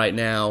problem right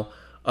now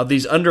of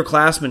these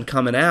underclassmen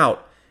coming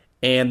out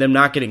and them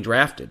not getting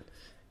drafted.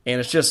 And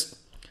it's just,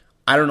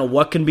 I don't know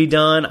what can be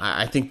done.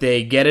 I think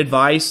they get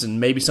advice, and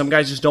maybe some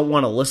guys just don't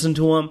want to listen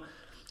to them.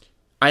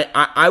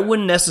 I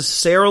wouldn't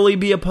necessarily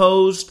be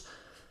opposed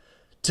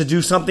to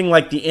do something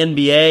like the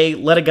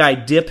NBA, let a guy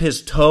dip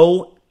his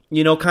toe,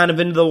 kind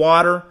of into the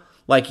water.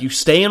 Like, you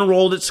stay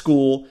enrolled at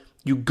school,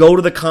 you go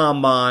to the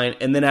combine,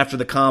 and then after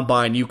the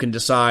combine, you can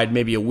decide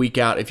maybe a week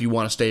out if you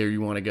want to stay or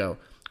you want to go.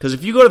 Because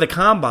if you go to the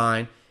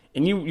combine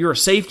and you're a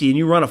safety and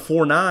you run a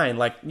 4.9,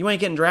 like, you ain't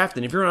getting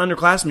drafted. If you're an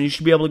underclassman, you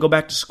should be able to go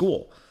back to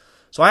school.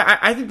 So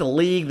I think the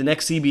league, the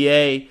next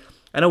CBA,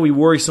 I know we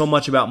worry so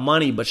much about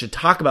money, but should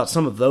talk about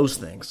some of those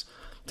things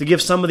to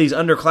give some of these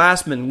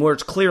underclassmen where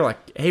it's clear,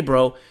 like, hey,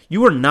 bro,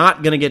 you are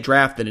not going to get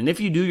drafted. And if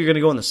you do, you're going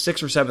to go in the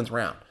 6th or 7th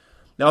round.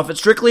 Now, if it's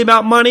strictly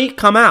about money,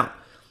 come out.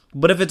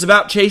 But if it's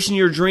about chasing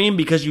your dream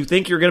because you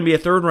think you're going to be a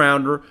 3rd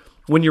rounder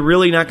when you're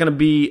really not going to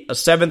be a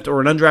 7th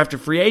or an undrafted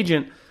free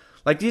agent,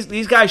 like,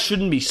 these guys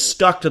shouldn't be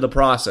stuck to the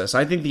process.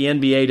 I think the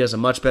NBA does a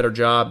much better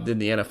job than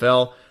the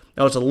NFL.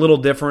 Now, it's a little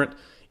different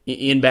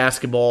in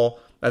basketball.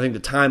 I think the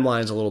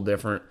timeline's a little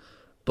different.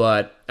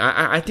 But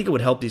I think it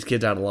would help these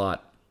kids out a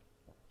lot.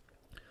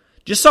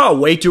 Just saw a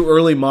way too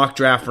early mock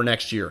draft for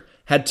next year.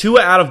 Had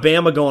Tua out of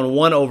Bama going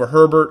 1 over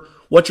Herbert.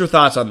 What's your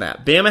thoughts on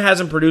that? Bama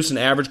hasn't produced an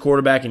average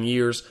quarterback in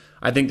years.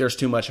 I think there's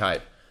too much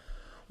hype.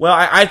 Well,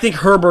 I think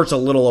Herbert's a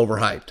little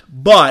overhyped,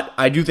 but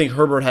I do think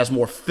Herbert has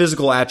more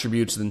physical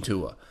attributes than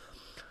Tua.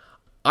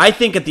 I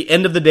think at the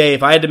end of the day,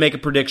 if I had to make a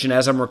prediction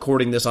as I'm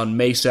recording this on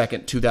May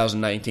 2nd,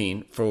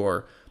 2019,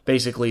 for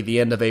basically the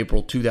end of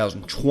April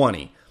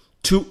 2020,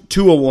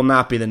 Tua will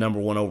not be the number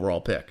 1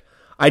 overall pick.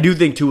 I do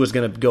think Tua's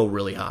going to go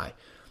really high.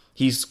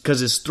 Because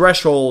his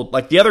threshold,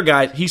 like the other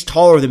guy, he's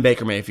taller than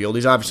Baker Mayfield.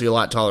 He's obviously a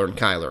lot taller than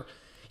Kyler.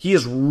 He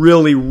is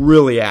really,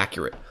 really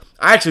accurate.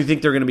 I actually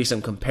think there are going to be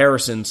some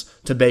comparisons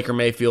to Baker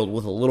Mayfield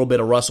with a little bit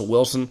of Russell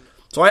Wilson.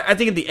 So I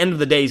think at the end of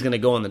the day, he's going to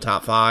go in the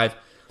top 5.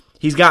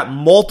 He's got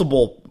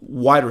multiple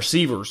wide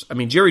receivers. I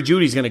mean, Jerry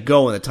Jeudy's going to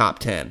go in the top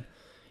 10.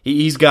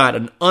 He's got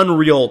an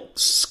unreal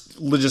just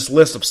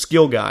list of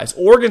skill guys.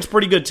 Oregon's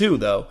pretty good too,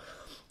 though.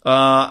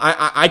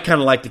 I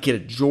kind of like the kid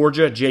at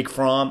Georgia, Jake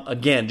Fromm.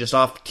 Again, just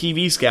off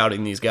TV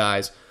scouting these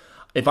guys.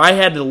 If I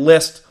had to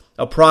list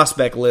a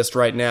prospect list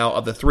right now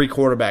of the 3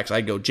 quarterbacks,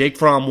 I'd go Jake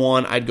Fromm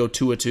 1, I'd go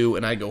Tua 2,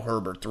 and I'd go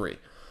Herbert 3.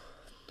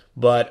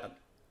 But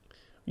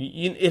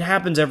it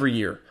happens every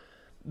year.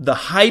 The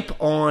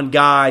hype on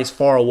guys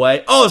far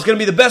away, oh, it's going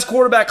to be the best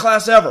quarterback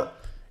class ever.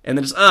 And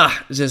then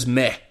it's just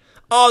meh.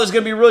 Oh, there's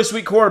going to be really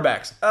sweet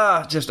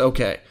quarterbacks. Just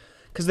okay.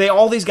 Because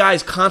all these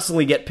guys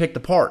constantly get picked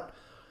apart.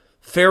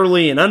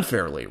 Fairly and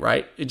unfairly,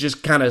 right? It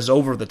just kind of is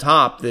over the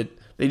top that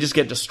they just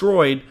get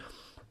destroyed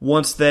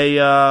once they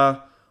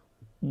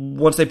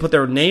put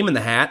their name in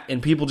the hat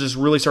and people just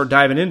really start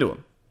diving into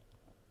them.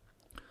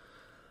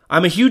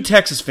 I'm a huge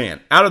Texas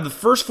fan. Out of the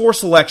first 4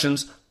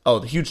 selections,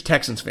 the huge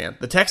Texans fan.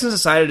 The Texans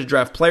decided to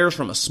draft players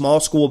from a small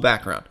school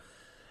background.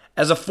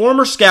 As a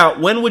former scout,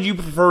 when would you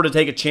prefer to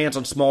take a chance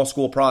on small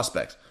school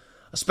prospects,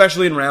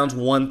 especially in rounds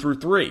 1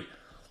 through 3?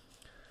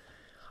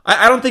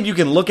 I don't think you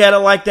can look at it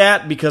like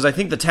that because I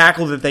think the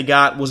tackle that they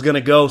got was going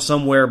to go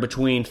somewhere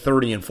between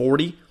 30 and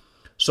 40.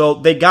 So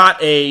they got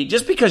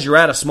just because you're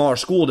at a smaller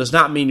school does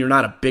not mean you're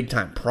not a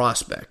big-time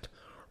prospect,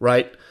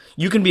 right?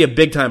 You can be a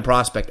big-time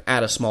prospect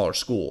at a smaller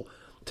school.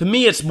 To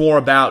me, it's more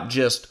about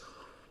just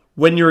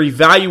when you're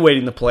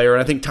evaluating the player,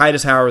 and I think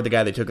Titus Howard, the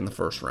guy they took in the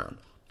first round,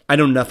 I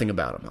know nothing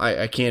about him.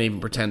 I can't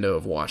even pretend to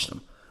have watched him.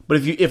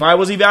 But if I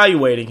was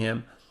evaluating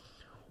him,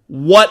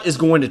 what is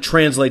going to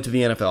translate to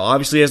the NFL?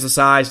 Obviously, he has the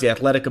size, the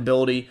athletic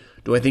ability.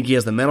 Do I think he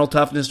has the mental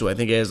toughness? Do I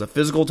think he has the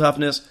physical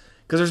toughness?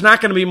 Because there's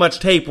not going to be much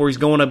tape where he's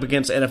going up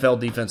against NFL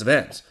defensive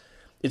ends.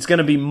 It's going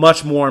to be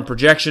much more in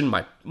projection,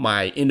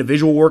 my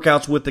individual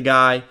workouts with the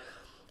guy.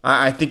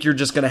 I think you're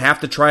just going to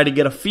have to try to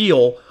get a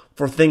feel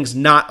for things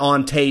not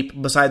on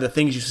tape, beside the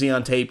things you see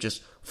on tape,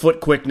 just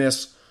foot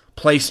quickness,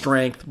 play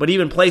strength. But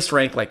even play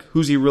strength, like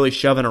who's he really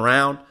shoving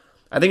around?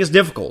 I think it's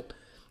difficult.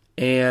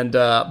 And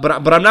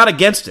but I'm not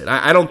against it.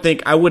 I don't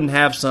think I wouldn't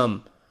have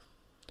some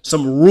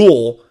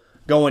rule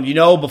going,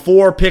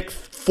 before pick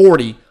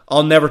 40,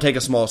 I'll never take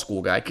a small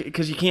school guy,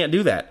 because you can't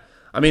do that.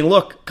 I mean,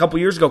 look, a couple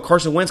years ago,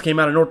 Carson Wentz came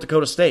out of North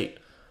Dakota State.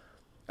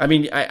 I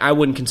mean, I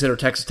wouldn't consider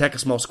Texas Tech a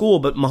small school,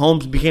 but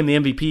Mahomes became the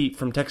MVP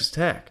from Texas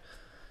Tech.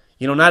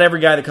 Not every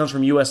guy that comes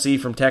from USC,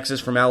 from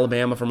Texas, from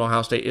Alabama, from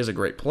Ohio State is a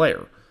great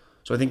player.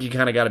 So I think you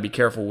kind of got to be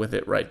careful with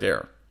it right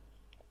there.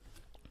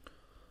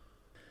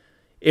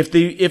 If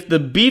the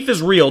beef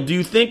is real, do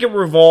you think it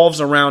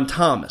revolves around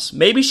Thomas?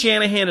 Maybe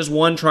Shanahan is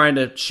one trying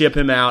to ship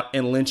him out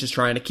and Lynch is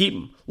trying to keep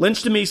him.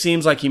 Lynch to me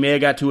seems like he may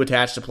have got too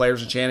attached to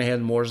players and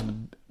Shanahan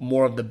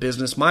more of the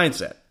business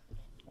mindset.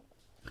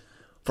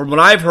 From what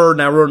I've heard,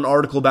 and I wrote an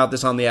article about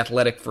this on The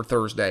Athletic for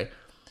Thursday,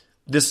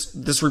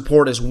 this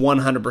report is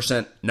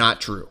 100%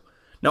 not true.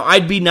 Now,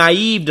 I'd be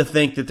naive to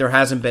think that there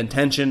hasn't been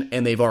tension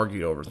and they've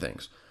argued over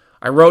things.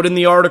 I wrote in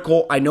the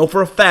article, I know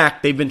for a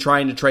fact they've been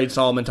trying to trade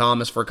Solomon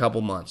Thomas for a couple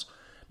months.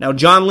 Now,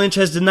 John Lynch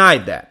has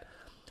denied that.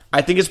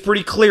 I think it's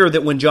pretty clear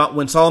that when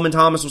Solomon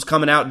Thomas was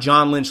coming out,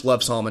 John Lynch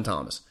loved Solomon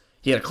Thomas.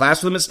 He had a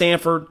class with him at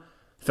Stanford,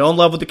 fell in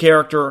love with the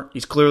character.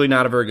 He's clearly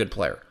not a very good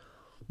player.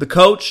 The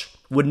coach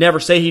would never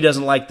say he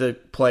doesn't like the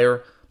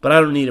player, but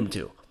I don't need him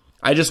to.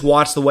 I just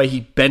watch the way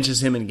he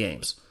benches him in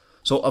games.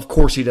 So, of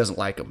course, he doesn't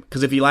like him.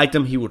 Because if he liked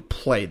him, he would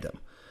play them.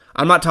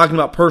 I'm not talking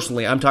about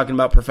personally. I'm talking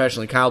about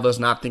professionally. Kyle does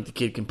not think the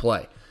kid can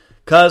play.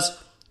 because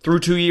through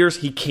 2 years,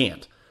 he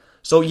can't.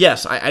 So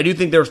yes, I do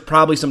think there's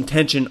probably some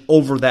tension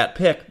over that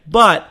pick,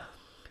 but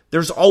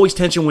there's always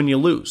tension when you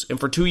lose. And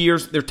for 2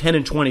 years, they're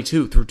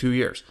 10-22 through 2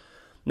 years.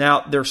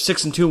 Now, they're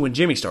 6-2 when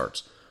Jimmy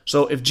starts.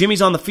 So if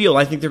Jimmy's on the field,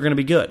 I think they're going to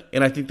be good,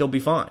 and I think they'll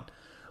be fine.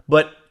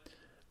 But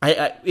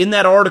in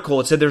that article,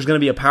 it said there's going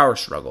to be a power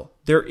struggle.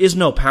 There is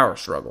no power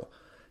struggle.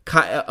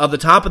 Of the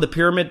top of the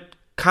pyramid,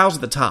 Kyle's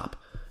at the top.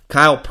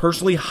 Kyle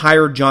personally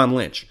hired John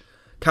Lynch.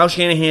 Kyle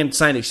Shanahan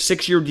signed a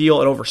 6-year deal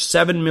at over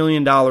 $7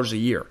 million a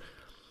year.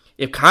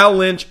 If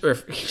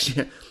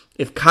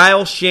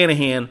Kyle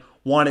Shanahan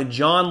wanted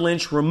John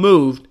Lynch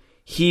removed,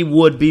 he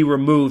would be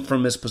removed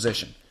from his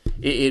position.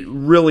 It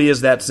really is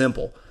that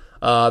simple.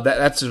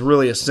 That's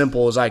really as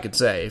simple as I could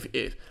say.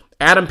 If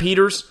Adam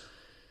Peters,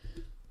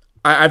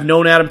 I've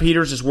known Adam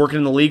Peters, is working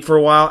in the league for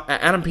a while.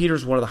 Adam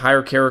Peters is one of the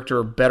higher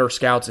character, better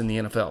scouts in the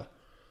NFL.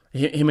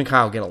 Him and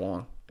Kyle get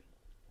along.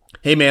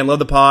 Hey man, love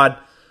the pod.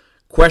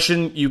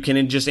 Question you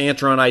can just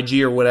answer on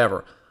IG or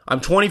whatever. I'm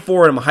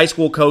 24 and I'm a high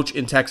school coach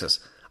in Texas.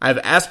 I have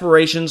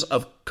aspirations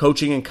of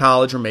coaching in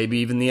college or maybe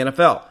even the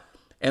NFL.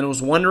 And I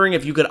was wondering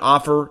if you could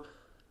offer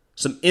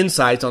some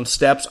insights on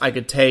steps I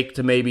could take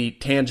to maybe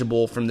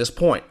tangible from this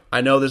point.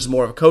 I know this is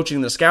more of a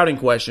coaching than a scouting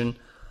question.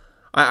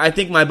 I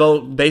think my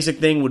basic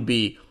thing would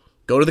be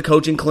go to the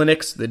coaching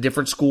clinics the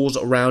different schools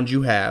around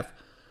you have.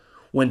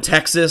 When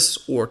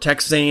Texas or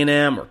Texas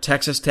A&M or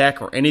Texas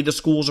Tech or any of the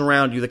schools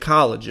around you, the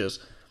colleges,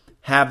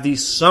 have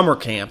these summer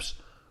camps,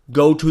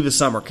 go to the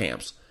summer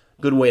camps.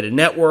 Good way to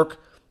network,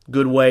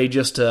 good way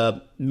just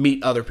to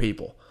meet other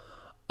people.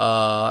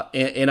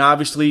 And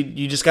obviously,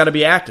 you just got to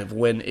be active.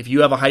 If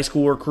you have a high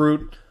school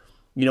recruit,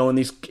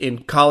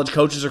 and college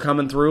coaches are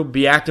coming through,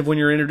 be active when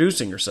you're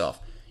introducing yourself.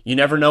 You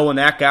never know when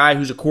that guy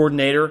who's a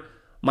coordinator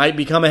might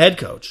become a head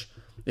coach.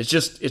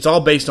 It's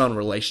all based on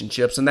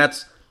relationships, and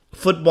that's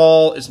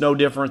football is no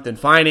different than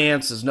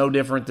finance, is no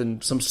different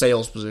than some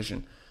sales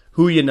position.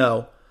 Who you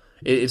know.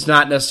 It's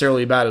not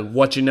necessarily about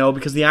what you know,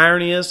 because the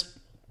irony is,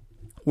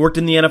 worked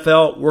in the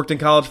NFL, worked in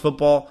college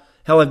football,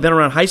 hell, I've been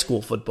around high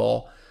school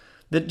football,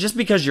 that just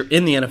because you're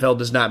in the NFL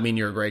does not mean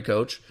you're a great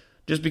coach.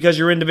 Just because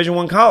you're in Division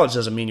I college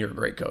doesn't mean you're a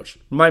great coach.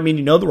 It might mean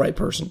you know the right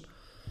person.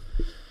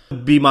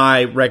 Be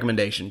my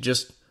recommendation.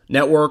 Just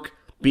network,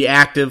 be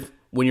active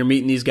when you're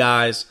meeting these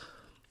guys,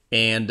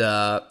 and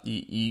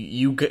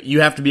you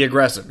have to be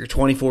aggressive. You're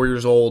 24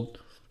 years old.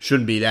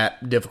 Shouldn't be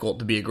that difficult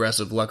to be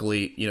aggressive.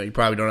 Luckily, you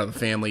probably don't have a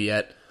family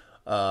yet,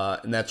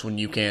 and that's when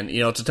you can.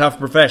 It's a tough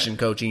profession,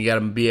 coaching. You got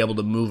to be able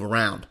to move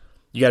around.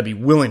 You got to be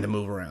willing to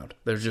move around.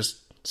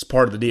 It's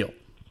part of the deal.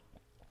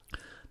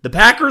 The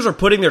Packers are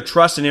putting their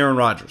trust in Aaron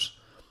Rodgers.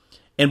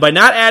 And by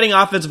not adding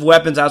offensive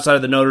weapons outside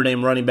of the Notre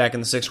Dame running back in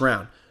the 6th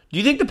round, do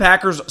you think the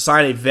Packers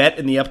sign a vet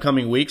in the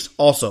upcoming weeks?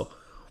 Also,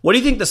 what do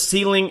you think the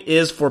ceiling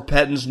is for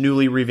Pettine's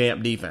newly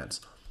revamped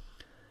defense?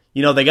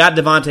 They got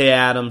Devontae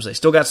Adams. They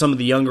still got some of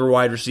the younger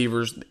wide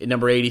receivers.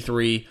 Number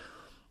 83.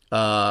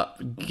 I'll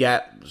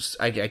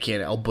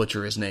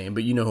butcher his name,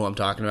 but you know who I'm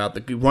talking about.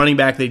 The running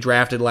back they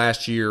drafted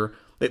last year.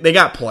 They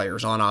got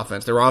players on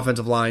offense. Their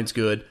offensive line's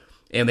good.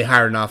 And they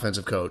hired an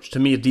offensive coach. To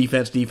me,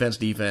 defense.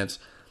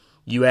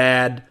 You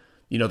add,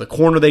 the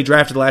corner they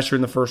drafted last year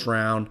in the 1st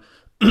round.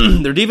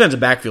 Their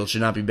defensive backfield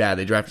should not be bad.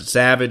 They drafted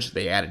Savage.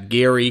 They added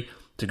Gary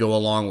to go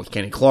along with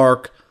Kenny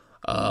Clark.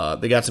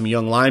 They got some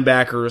young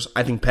linebackers.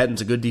 I think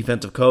Pettine's a good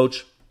defensive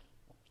coach.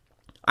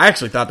 I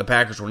actually thought the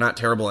Packers were not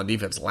terrible on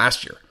defense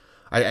last year.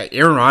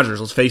 Aaron Rodgers,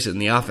 let's face it, in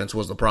the offense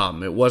was the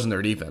problem. It wasn't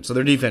their defense. So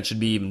their defense should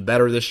be even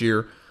better this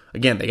year.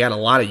 Again, they got a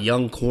lot of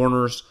young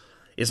corners.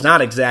 It's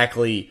not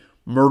exactly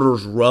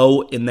murderer's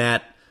row in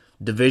that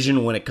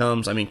division when it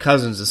comes.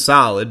 Cousins is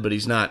solid, but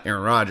he's not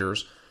Aaron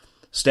Rodgers.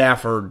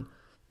 Stafford,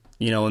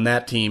 and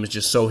that team is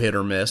just so hit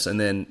or miss. And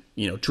then,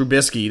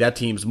 Trubisky, that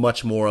team's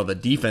much more of a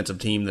defensive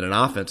team than an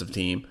offensive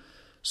team.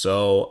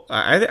 So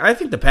I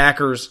think the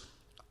Packers,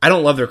 I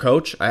don't love their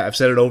coach. I've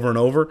said it over and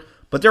over,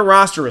 but their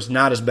roster is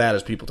not as bad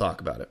as people talk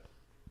about it.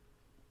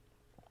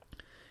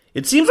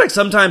 It seems like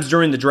sometimes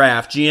during the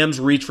draft,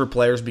 GMs reach for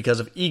players because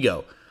of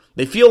ego.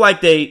 They feel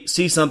like they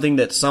see something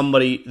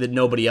that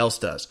nobody else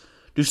does.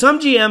 Do some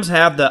GMs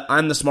have the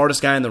I'm the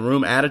smartest guy in the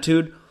room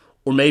attitude?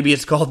 Or maybe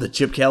it's called the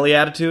Chip Kelly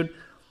attitude?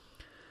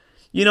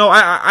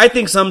 I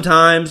think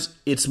sometimes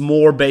it's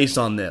more based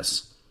on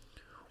this.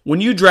 When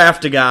you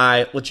draft a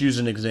guy, let's use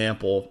an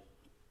example.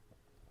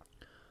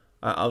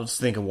 I was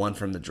thinking one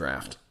from the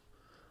draft.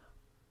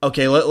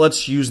 Okay,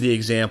 let's use the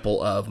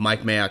example of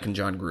Mike Mayock and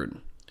John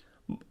Gruden.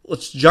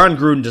 John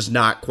Gruden does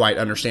not quite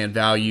understand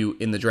value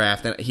in the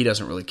draft, and he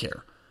doesn't really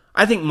care.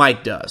 I think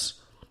Mike does.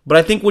 But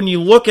I think when you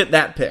look at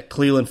that pick,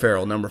 Clelin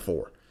Ferrell, number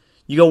 4,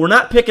 you go, we're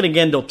not picking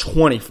again till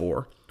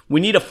 24.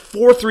 We need a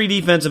 4-3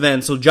 defensive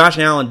end, so Josh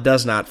Allen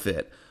does not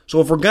fit. So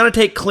if we're going to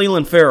take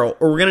Clelin Ferrell,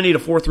 or we're going to need a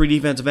 4-3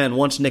 defensive end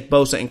once Nick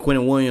Bosa and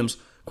Quinnen Williams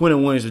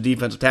was a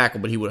defensive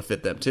tackle, but he would have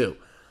fit them too.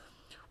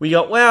 We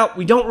go, well,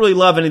 we don't really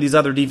love any of these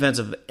other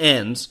defensive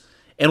ends,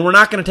 and we're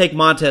not going to take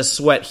Montez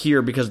Sweat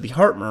here because of the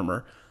heart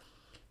murmur.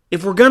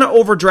 If we're going to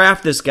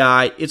overdraft this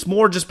guy, it's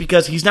more just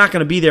because he's not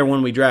going to be there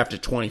when we draft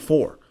at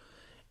 24.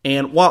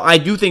 And while I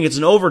do think it's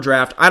an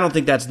overdraft, I don't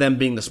think that's them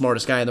being the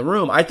smartest guy in the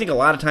room. I think a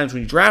lot of times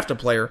when you draft a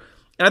player,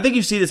 and I think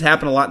you see this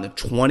happen a lot in the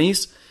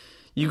 20s,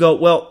 you go,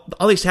 well,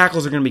 all these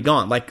tackles are going to be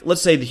gone. Like,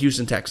 let's say the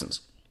Houston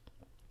Texans.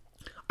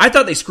 I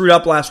thought they screwed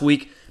up last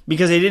week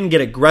because they didn't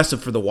get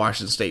aggressive for the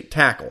Washington State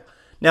tackle.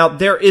 Now,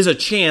 there is a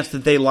chance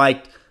that they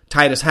liked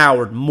Titus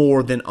Howard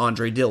more than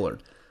Andre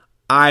Dillard.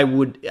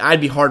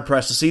 I'd be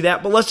hard-pressed to see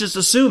that, but let's just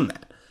assume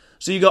that.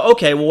 So you go,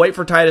 okay, we'll wait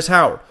for Titus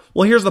Howard.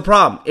 Well, here's the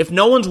problem. If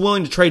no one's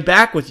willing to trade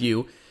back with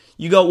you,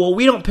 you go, well,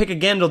 we don't pick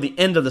again until the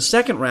end of the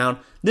second round.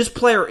 This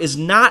player is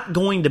not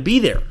going to be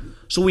there,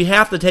 so we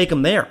have to take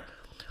him there.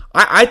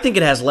 I think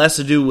it has less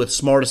to do with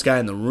smartest guy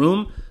in the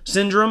room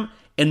syndrome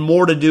and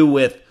more to do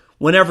with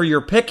whenever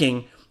you're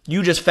picking,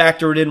 you just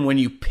factor it in when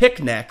you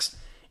pick next,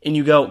 and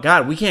you go,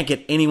 God, we can't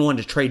get anyone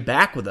to trade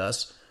back with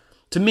us.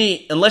 To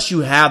me, unless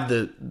you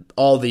have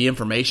all the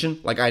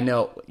information, like I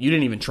know you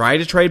didn't even try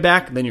to trade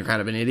back, then you're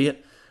kind of an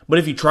idiot. But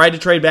if you tried to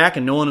trade back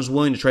and no one is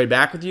willing to trade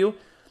back with you,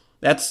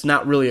 that's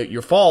not really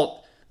your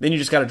fault. Then you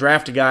just got to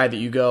draft a guy that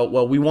you go,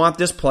 well, we want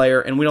this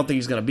player, and we don't think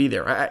he's going to be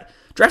there.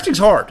 Drafting's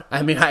hard.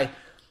 I mean,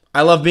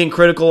 I love being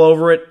critical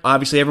over it.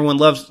 Obviously, everyone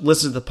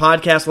listens to the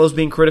podcast, loves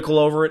being critical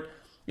over it.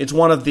 It's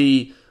one of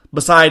the,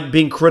 beside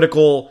being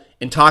critical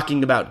and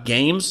talking about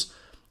games,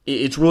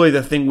 it's really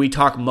the thing we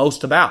talk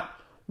most about.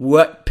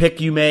 What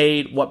pick you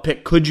made, what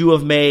pick could you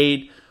have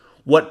made,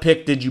 what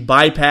pick did you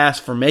bypass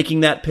for making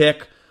that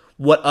pick,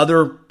 what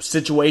other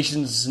situations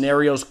and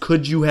scenarios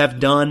could you have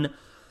done.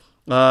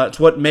 It's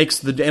what makes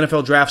the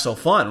NFL draft so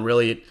fun,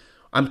 really.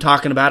 I'm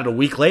talking about it a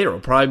week later. We'll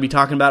probably be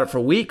talking about it for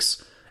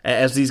weeks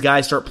as these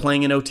guys start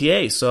playing in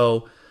OTA.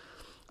 So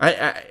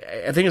I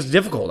think it's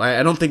difficult.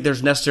 I don't think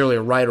there's necessarily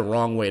a right or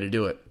wrong way to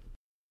do it.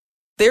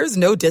 There's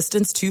no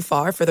distance too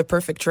far for the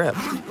perfect trip.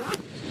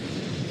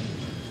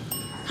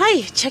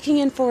 Hi, checking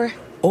in for...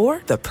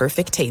 Or the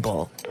perfect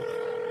table.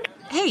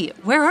 Hey,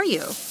 where are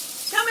you?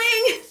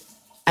 Coming!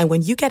 And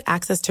when you get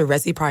access to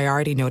Resi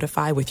Priority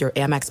Notify with your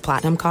Amex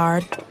Platinum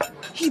card...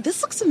 Hey,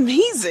 this looks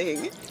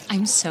amazing.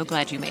 I'm so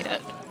glad you made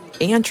it.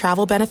 And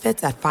travel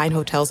benefits at fine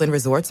hotels and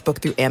resorts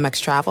booked through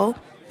Amex Travel,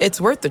 it's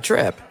worth the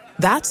trip.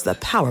 That's the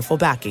powerful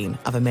backing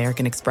of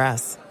American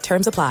Express.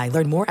 Terms apply.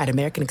 Learn more at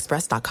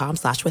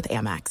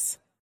americanexpress.com/withAmex.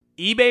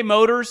 eBay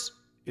Motors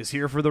is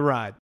here for the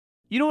ride.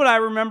 You know what I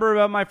remember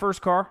about my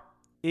first car?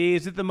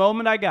 Is at the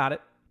moment I got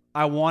it,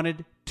 I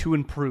wanted to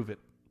improve it.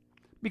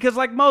 Because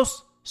like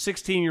most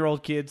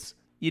 16-year-old kids,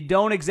 you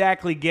don't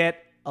exactly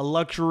get a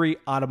luxury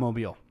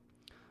automobile.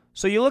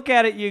 So you look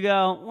at it, you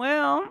go,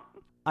 well,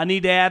 I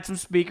need to add some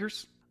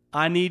speakers.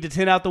 I need to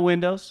tint out the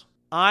windows.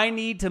 I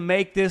need to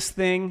make this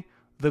thing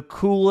the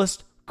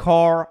coolest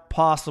car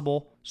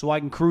possible so I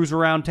can cruise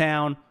around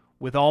town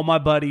with all my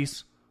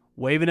buddies,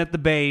 waving at the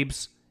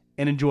babes,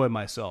 and enjoy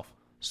myself.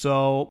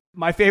 So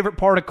my favorite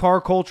part of car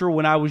culture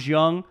when I was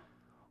young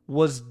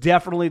was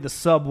definitely the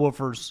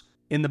subwoofers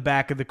in the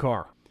back of the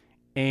car.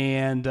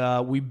 And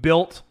we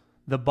built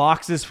the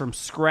boxes from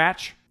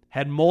scratch,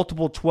 had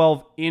multiple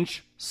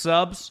 12-inch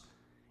subs,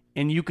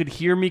 and you could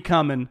hear me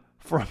coming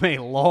from a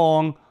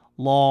long,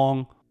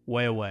 long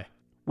way away.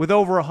 With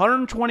over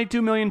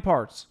 122 million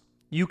parts,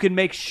 you can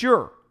make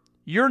sure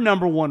your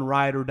number one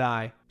ride or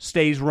die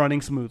stays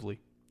running smoothly.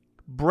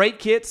 Brake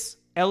kits,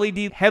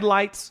 LED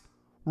headlights,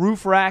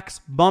 roof racks,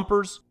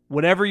 bumpers,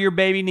 whatever your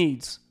baby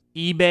needs,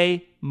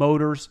 eBay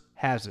Motors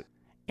has it.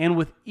 And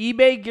with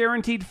eBay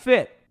Guaranteed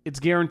Fit, it's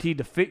guaranteed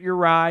to fit your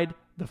ride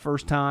the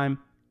first time,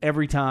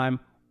 every time,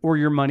 or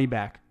your money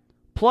back.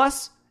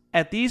 Plus,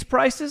 at these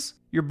prices,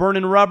 you're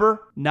burning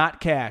rubber,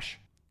 not cash.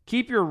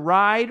 Keep your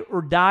ride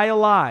or die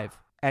alive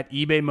at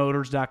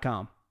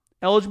ebaymotors.com.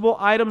 Eligible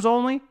items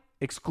only.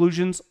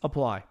 Exclusions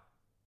apply.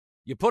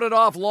 You put it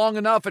off long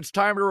enough, it's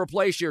time to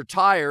replace your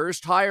tires.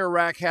 Tire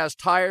Rack has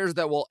tires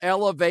that will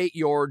elevate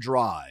your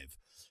drive.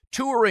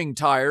 Touring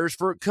tires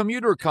for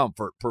commuter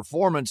comfort,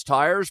 performance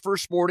tires for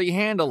sporty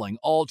handling,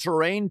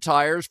 all-terrain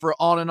tires for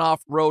on- and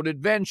off-road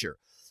adventure.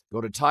 Go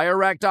to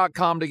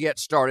TireRack.com to get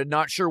started.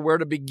 Not sure where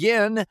to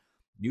begin?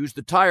 Use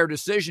the Tire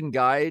Decision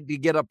Guide to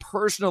get a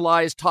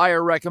personalized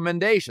tire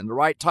recommendation, the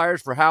right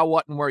tires for how,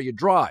 what, and where you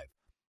drive.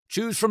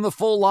 Choose from the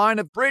full line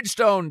of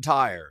Bridgestone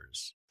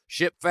tires.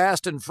 Ship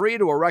fast and free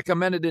to a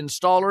recommended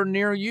installer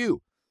near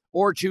you.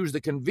 Or choose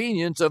the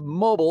convenience of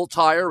mobile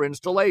tire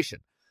installation.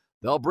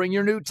 They'll bring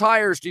your new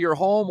tires to your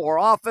home or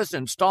office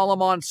and install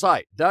them on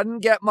site. Doesn't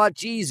get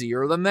much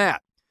easier than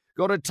that.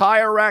 Go to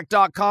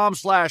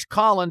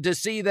TireRack.com/Colin to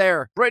see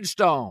their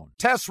Bridgestone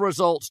test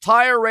results,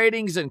 tire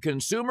ratings, and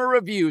consumer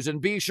reviews,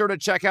 and be sure to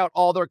check out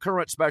all their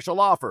current special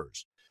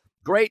offers.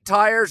 Great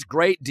tires,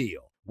 great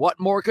deal. What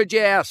more could you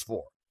ask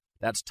for?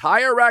 That's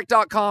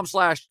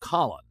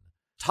TireRack.com/Colin.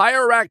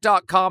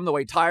 TireRack.com, the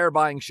way tire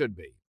buying should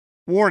be.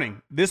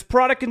 Warning, this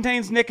product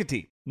contains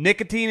nicotine.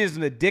 Nicotine is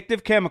an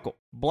addictive chemical.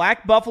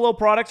 Black Buffalo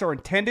products are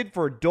intended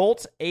for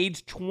adults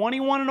aged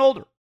 21 and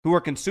older who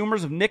are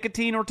consumers of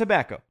nicotine or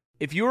tobacco.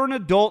 If you're an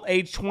adult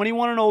age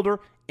 21 and older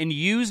and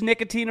use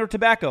nicotine or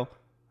tobacco,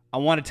 I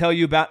want to tell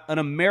you about an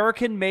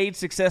American-made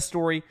success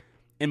story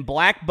in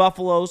Black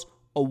Buffalo's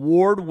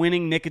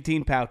award-winning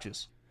nicotine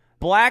pouches.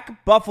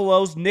 Black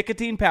Buffalo's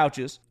nicotine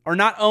pouches are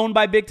not owned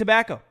by Big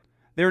Tobacco.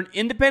 They're an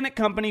independent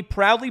company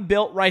proudly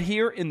built right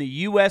here in the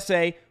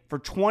USA for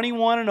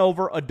 21 and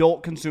over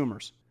adult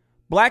consumers.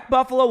 Black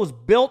Buffalo was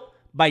built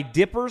by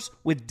dippers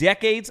with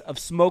decades of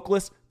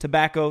smokeless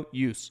tobacco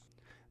use.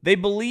 They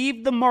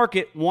believed the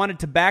market wanted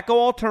tobacco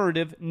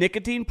alternative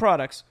nicotine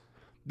products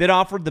that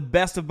offered the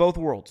best of both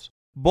worlds.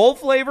 Bold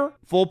flavor,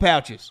 full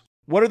pouches.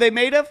 What are they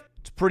made of?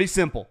 It's pretty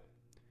simple.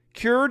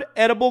 Cured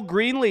edible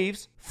green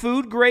leaves,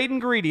 food-grade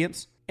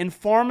ingredients, and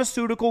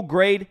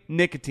pharmaceutical-grade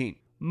nicotine.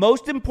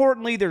 Most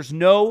importantly, there's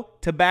no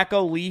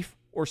tobacco leaf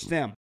or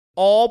stem.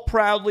 All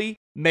proudly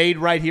made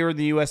right here in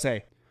the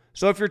USA.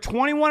 So if you're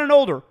 21 and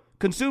older,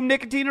 consume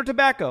nicotine or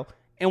tobacco,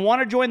 and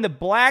want to join the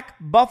Black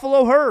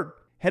Buffalo herd,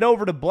 head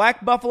over to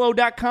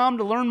blackbuffalo.com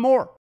to learn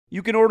more.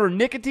 You can order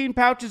nicotine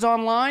pouches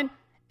online,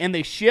 and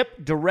they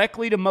ship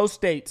directly to most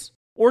states.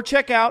 Or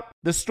check out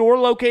the store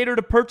locator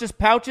to purchase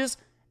pouches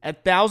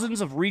at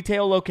thousands of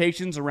retail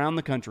locations around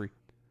the country.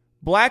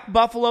 Black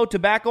Buffalo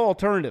Tobacco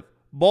Alternative.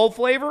 Bold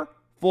flavor,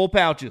 full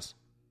pouches.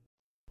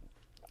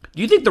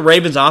 Do you think the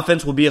Ravens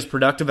offense will be as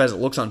productive as it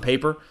looks on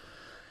paper?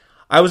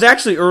 I was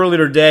actually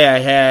earlier today, I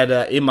had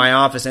in my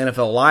office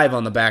NFL Live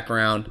on the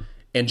background,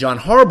 and John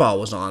Harbaugh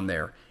was on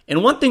there.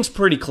 And one thing's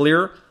pretty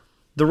clear.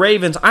 The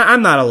Ravens,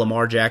 I'm not a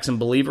Lamar Jackson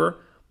believer,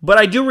 but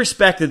I do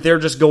respect that they're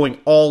just going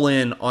all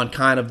in on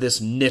kind of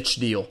this niche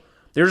deal.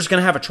 They're just going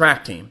to have a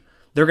track team.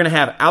 They're going to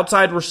have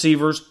outside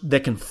receivers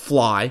that can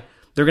fly.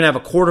 They're going to have a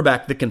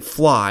quarterback that can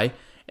fly.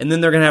 And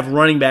then they're going to have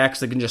running backs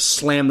that can just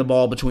slam the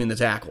ball between the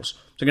tackles.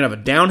 They're going to have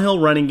a downhill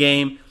running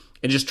game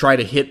and just try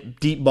to hit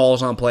deep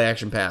balls on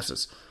play-action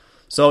passes.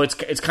 So it's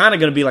kind of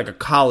going to be like a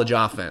college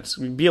offense.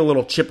 It'd be a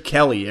little Chip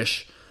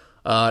Kelly-ish.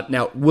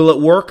 Now, will it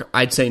work?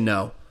 I'd say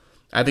no.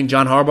 I think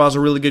John Harbaugh's a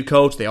really good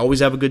coach. They always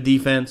have a good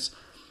defense.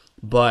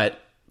 But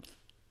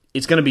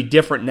it's going to be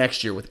different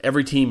next year with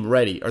every team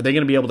ready. Are they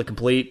going to be able to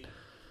complete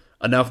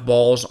enough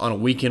balls on a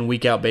week-in,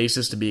 week-out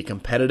basis to be a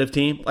competitive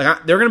team?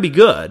 Like, they're going to be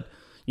good.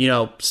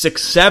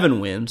 6,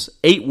 7 wins,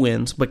 8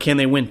 wins, but can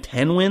they win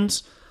 10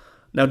 wins?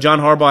 Now, John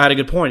Harbaugh had a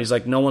good point. He's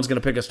like, no one's going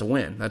to pick us to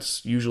win.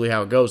 That's usually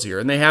how it goes here.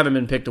 And they haven't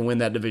been picked to win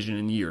that division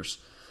in years.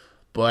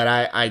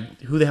 But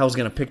who the hell is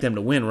going to pick them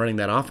to win running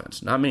that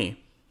offense? Not me.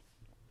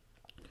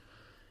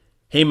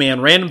 Hey,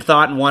 man, random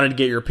thought and wanted to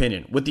get your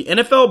opinion. With the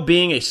NFL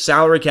being a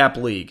salary cap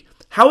league,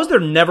 how is there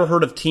never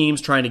heard of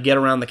teams trying to get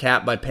around the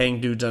cap by paying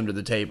dudes under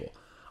the table?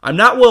 I'm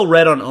not well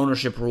read on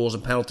ownership rules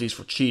and penalties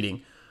for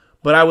cheating,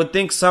 but I would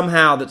think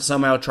somehow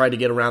tried to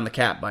get around the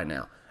cap by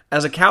now.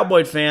 As a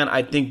Cowboy fan,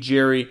 I think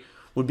Jerry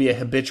would be a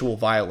habitual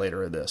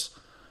violator of this.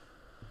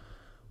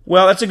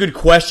 Well, that's a good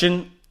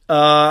question.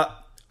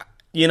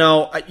 You'd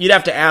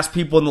have to ask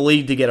people in the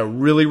league to get a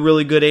really,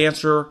 really good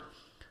answer.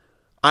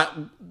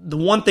 The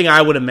one thing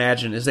I would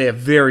imagine is they have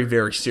very,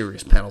 very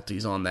serious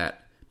penalties on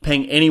that.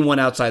 Paying anyone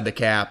outside the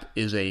cap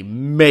is a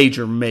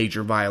major,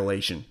 major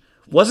violation.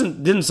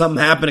 Didn't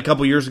something happen a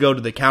couple years ago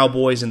to the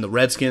Cowboys and the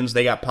Redskins?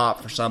 They got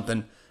popped for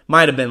something.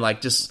 Might have been like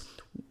just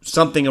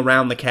something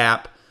around the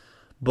cap.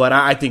 But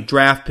I think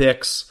draft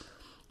picks.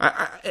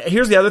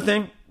 Here's the other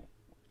thing.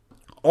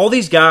 All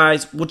these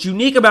guys, what's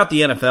unique about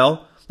the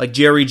NFL, like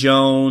Jerry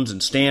Jones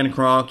and Stan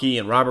Kroenke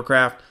and Robert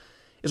Kraft,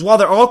 is while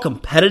they're all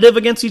competitive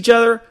against each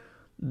other,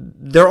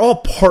 they're all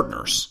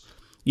partners.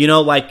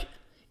 Like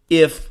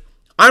if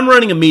I'm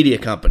running a media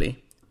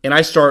company and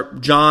I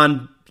start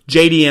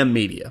JDM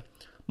Media,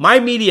 my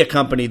media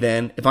company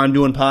then, if I'm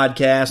doing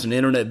podcasts and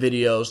internet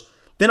videos,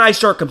 then I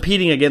start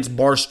competing against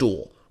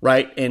Barstool,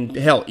 right? And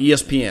hell,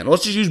 ESPN.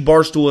 Let's just use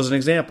Barstool as an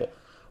example.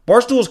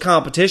 Barstool's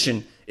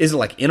competition isn't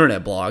like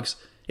internet blogs.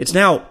 It's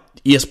now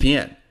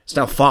ESPN. It's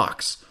now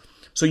Fox.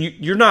 So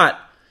you're not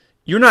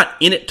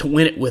in it to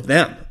win it with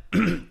them.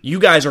 You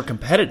guys are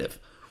competitive.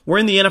 We're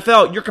in the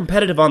NFL. You're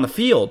competitive on the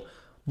field.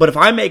 But if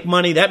I make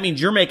money, that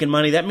means you're making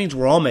money. That means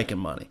we're all making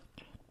money.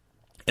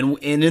 And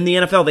in the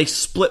NFL, they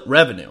split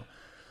revenue.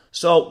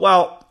 So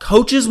while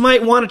coaches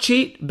might want to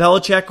cheat,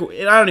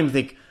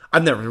 Belichick,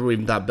 I've never really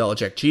even thought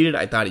Belichick cheated.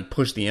 I thought he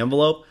pushed the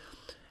envelope.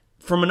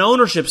 From an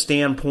ownership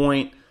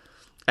standpoint,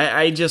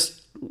 I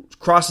just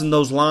crossing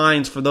those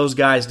lines for those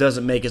guys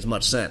doesn't make as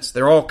much sense.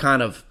 They're all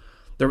kind of,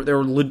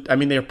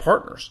 they're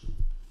partners.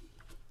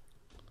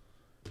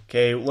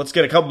 Okay, let's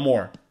get a couple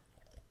more.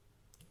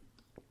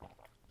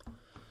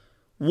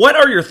 What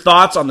are your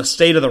thoughts on the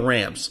state of the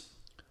Rams?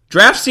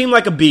 Draft seemed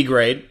like a B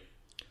grade,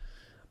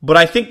 but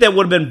I think that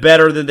would have been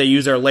better than they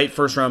use their late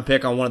first-round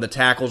pick on one of the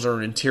tackles or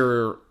an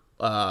interior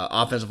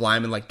offensive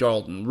lineman like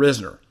Dalton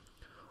Risner.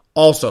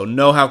 Also,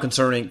 know how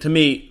concerning, to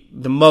me,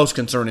 the most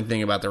concerning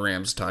thing about the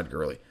Rams is Todd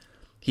Gurley.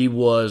 He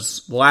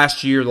was, the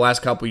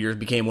last couple of years,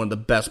 became one of the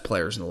best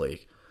players in the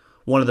league.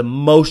 One of the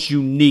most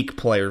unique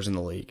players in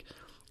the league.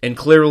 And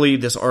clearly,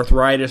 this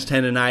arthritis,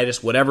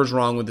 tendonitis, whatever's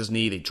wrong with his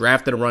knee, they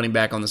drafted a running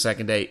back on the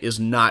second day, is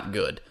not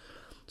good.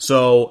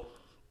 So,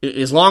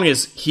 as long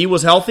as he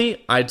was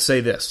healthy, I'd say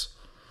this.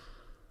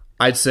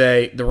 I'd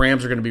say the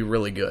Rams are going to be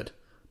really good.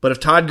 But if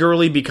Todd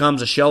Gurley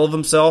becomes a shell of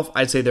himself,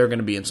 I'd say they're going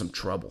to be in some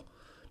trouble.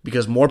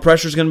 because more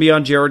pressure is going to be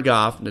on Jared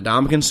Goff.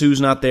 Ndamukong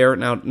Suh's not there.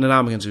 Now,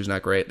 Ndamukong Suh's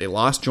not great. They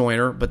lost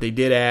Joyner, but they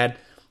did add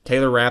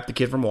Taylor Rapp, the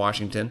kid from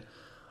Washington.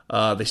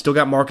 They still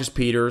got Marcus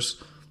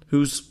Peters,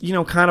 who's,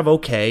 kind of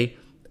okay.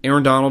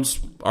 Aaron Donald's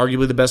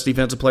arguably the best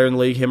defensive player in the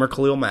league, him or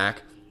Khalil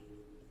Mack.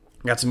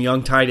 Got some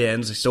young tight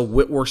ends.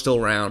 Whitworth's still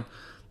around.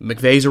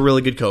 McVay's a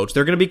really good coach.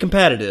 They're going to be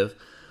competitive.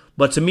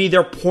 But to me,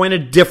 their point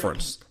of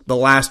difference the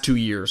last 2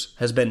 years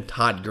has been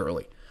Todd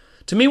Gurley.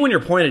 To me, when your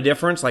point of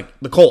difference, like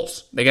the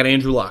Colts, they got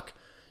Andrew Luck.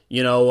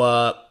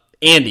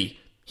 Andy,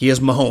 he has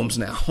Mahomes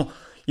now.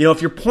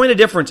 If your point of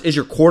difference is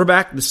your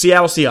quarterback, the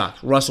Seattle Seahawks,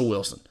 Russell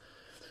Wilson.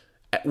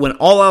 When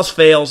all else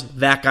fails,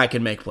 that guy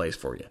can make plays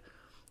for you.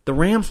 The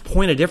Rams'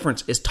 point of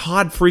difference is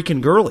Todd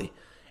freaking Gurley.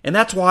 And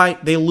that's why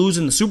they lose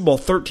in the Super Bowl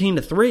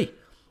 13-3.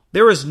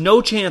 There is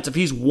no chance if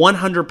he's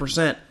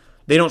 100%,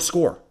 they don't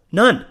score.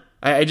 None.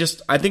 I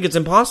think it's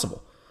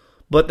impossible.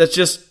 But that's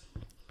just,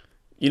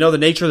 the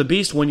nature of the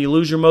beast when you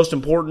lose your most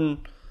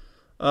important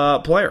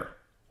player.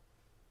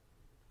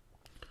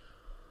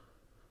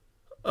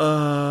 Hey,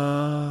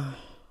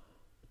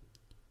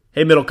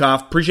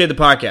 Middlecoff, appreciate the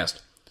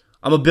podcast.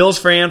 I'm a Bills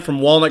fan from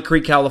Walnut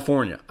Creek,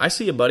 California. I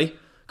see you, buddy.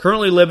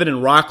 Currently living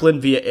in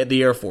Rockland via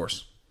the Air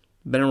Force.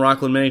 Been in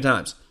Rockland many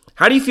times.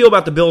 How do you feel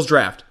about the Bills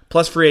draft,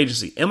 plus free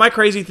agency? Am I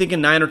crazy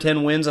thinking 9 or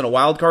 10 wins and a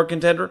wild card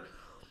contender?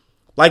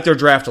 Like their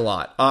draft a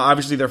lot.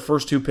 Obviously, their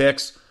first 2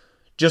 picks.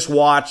 Just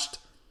watched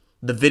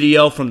the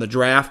video from the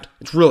draft.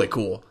 It's really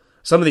cool.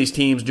 Some of these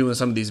teams doing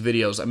some of these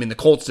videos. I mean, the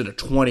Colts did a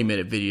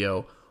 20-minute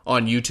video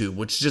on YouTube,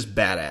 which is just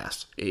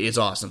badass. It's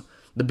awesome.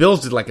 The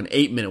Bills did like an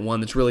 8-minute one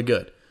that's really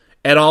good.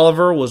 Ed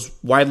Oliver was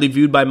widely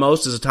viewed by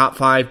most as a top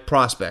 5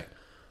 prospect.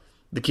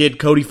 The kid,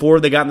 Cody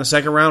Ford, they got in the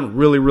second round,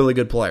 really, really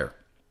good player.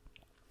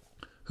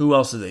 Who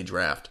else did they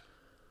draft?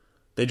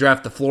 They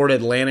drafted the Florida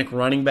Atlantic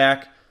running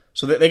back.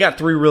 So they got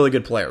 3 really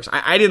good players.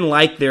 I didn't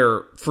like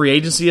their free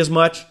agency as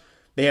much.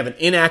 They have an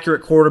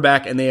inaccurate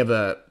quarterback, and they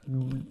have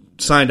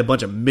signed a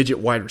bunch of midget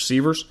wide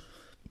receivers.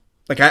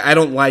 Like I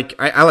don't like.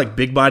 I like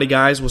big body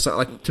guys.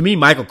 To me,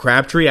 Michael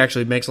Crabtree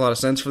actually makes a lot of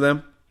sense for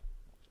them.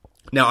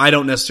 Now I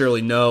don't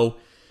necessarily know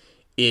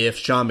if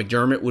Sean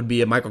McDermott would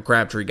be a Michael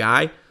Crabtree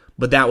guy,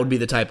 but that would be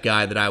the type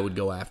guy that I would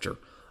go after.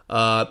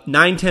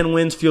 9-10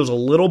 wins feels a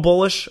little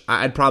bullish.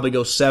 I'd probably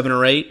go 7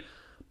 or 8,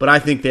 but I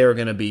think they're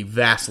going to be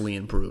vastly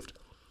improved.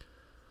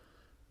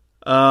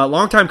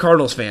 Longtime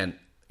Cardinals fan.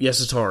 Yes,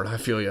 it's hard. I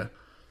feel you.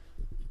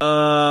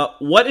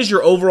 What is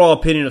your overall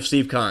opinion of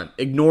Steve Keim,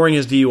 ignoring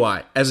his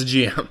DUI as a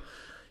GM?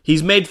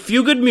 He's made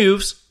few good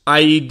moves,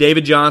 i.e.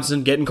 David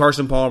Johnson, getting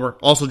Carson Palmer,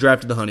 also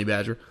drafted the Honey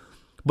Badger.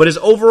 But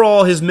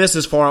his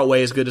misses far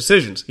outweigh his good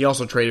decisions. He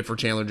also traded for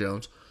Chandler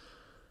Jones.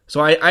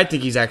 So I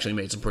think he's actually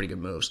made some pretty good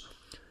moves.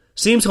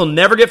 Seems he'll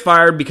never get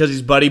fired because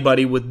he's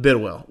buddy-buddy with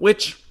Bidwell,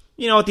 which,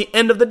 at the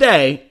end of the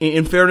day,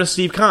 in fairness,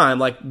 Steve Keim,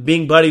 like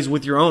being buddies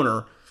with your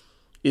owner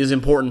is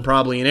important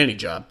probably in any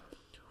job.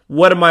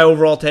 What are my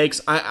overall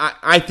takes?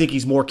 I think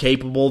he's more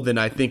capable than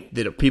I think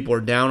that people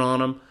are down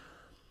on him.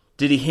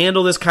 Did he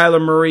handle this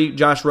Kyler Murray,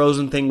 Josh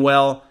Rosen thing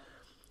well?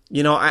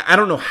 I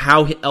don't know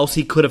how else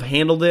he could have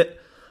handled it.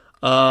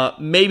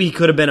 Maybe he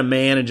could have been a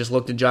man and just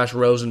looked at Josh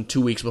Rosen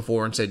 2 weeks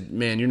before and said,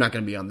 man, you're not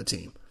going to be on the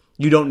team.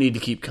 You don't need to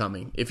keep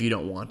coming if you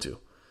don't want to.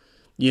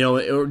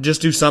 Or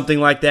just do something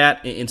like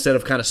that instead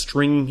of kind of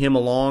stringing him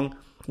along,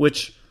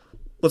 which,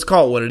 let's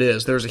call it what it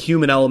is. There's a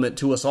human element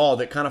to us all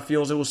that kind of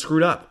feels it was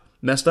screwed up,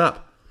 messed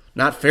up.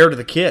 Not fair to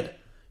the kid.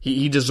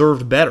 He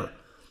deserved better.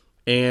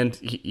 And,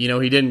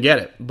 he didn't get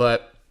it.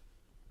 But,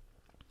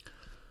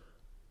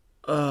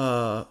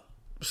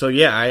 so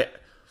yeah,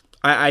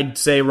 I'd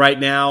say right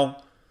now,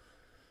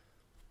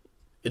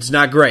 it's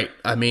not great.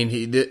 I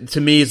mean,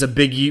 to me, it's a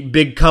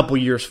big couple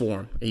years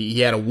for him. He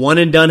had a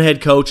one-and-done head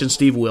coach in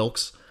Steve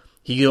Wilks.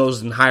 He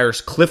goes and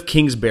hires Cliff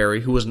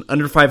Kingsbury, who was an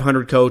under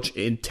 500 coach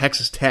in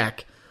Texas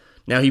Tech.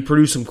 Now, he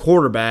produced some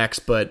quarterbacks,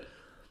 but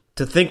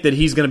to think that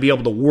he's going to be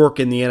able to work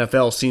in the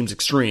NFL seems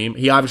extreme.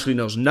 He obviously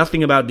knows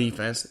nothing about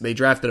defense. They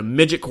drafted a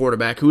midget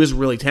quarterback who is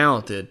really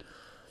talented.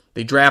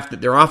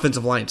 Their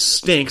offensive line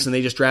stinks, and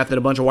they just drafted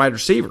a bunch of wide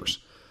receivers.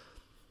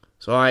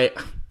 So I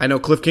know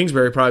Cliff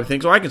Kingsbury probably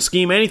thinks, I can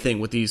scheme anything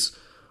with these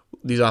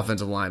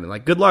offensive linemen.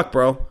 Like, good luck,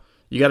 bro.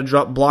 You got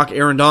to block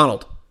Aaron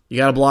Donald. You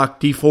got to block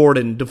Dee Ford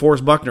and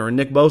DeForest Buckner and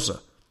Nick Bosa.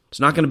 It's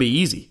not going to be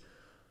easy.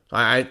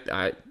 I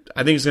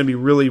think it's going to be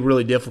really,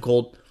 really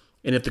difficult.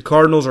 And if the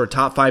Cardinals are a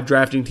top 5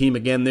 drafting team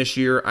again this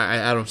year,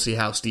 I don't see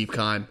how Steve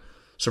Keim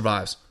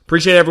survives.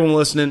 Appreciate everyone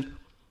listening.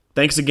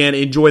 Thanks again.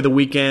 Enjoy the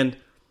weekend.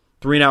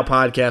 3 and Out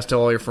Podcast.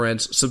 Tell all your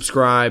friends.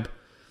 Subscribe.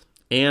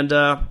 And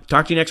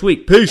talk to you next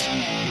week. Peace.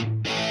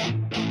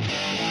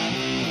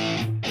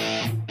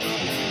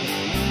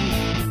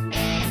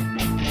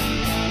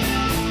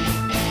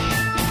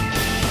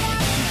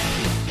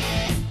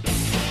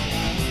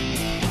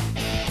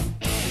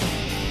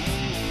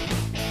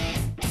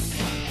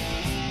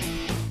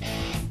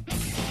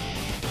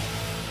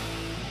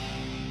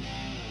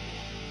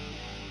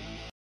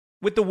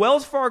 With the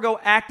Wells Fargo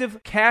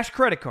Active Cash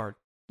Credit Card,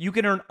 you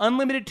can earn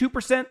unlimited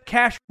 2%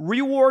 cash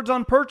rewards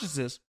on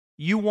purchases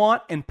you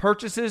want and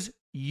purchases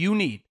you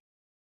need.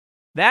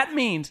 That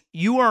means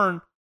you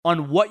earn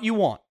on what you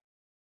want,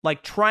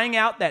 like trying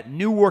out that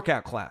new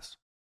workout class,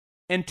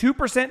 and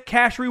 2%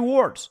 cash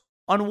rewards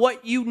on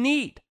what you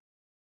need,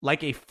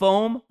 like a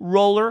foam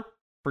roller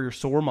for your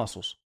sore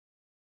muscles.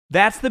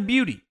 That's the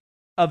beauty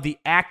of the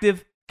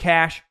Active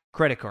Cash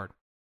credit card.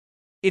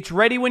 It's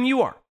ready when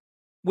you are,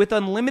 with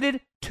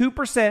unlimited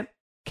 2%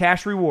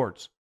 cash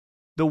rewards.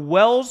 The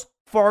Wells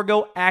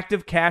Fargo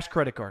Active Cash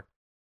credit card.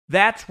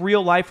 That's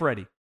real life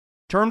ready.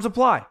 Terms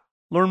apply.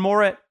 Learn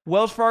more at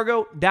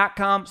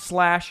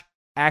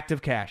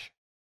wellsfargo.com/activecash.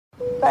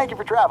 Thank you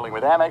for traveling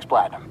with Amex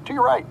Platinum. To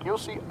your right, you'll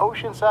see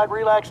oceanside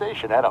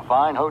relaxation at a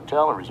fine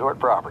hotel and resort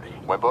property.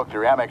 When booked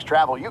through Amex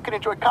Travel, you can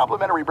enjoy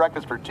complimentary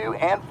breakfast for 2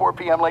 and 4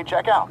 p.m. late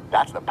checkout.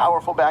 That's the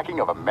powerful backing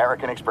of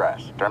American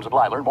Express. Terms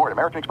apply. Learn more at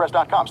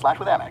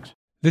americanexpress.com/withAmex.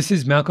 This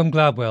is Malcolm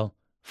Gladwell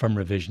from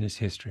Revisionist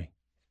History.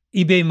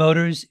 eBay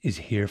Motors is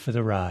here for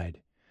the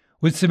ride.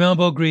 With some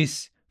elbow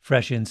grease,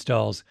 fresh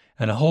installs,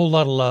 and a whole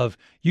lot of love,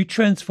 you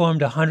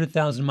transformed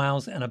 100,000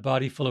 miles and a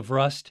body full of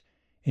rust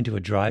into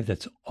a drive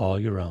that's all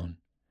your own.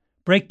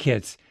 Brake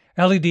kits,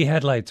 LED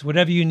headlights,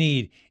 whatever you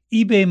need,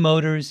 eBay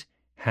Motors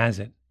has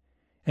it.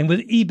 And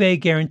with eBay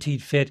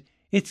Guaranteed Fit,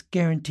 it's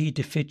guaranteed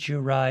to fit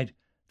your ride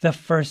the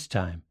first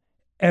time,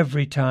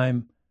 every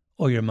time,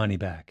 or your money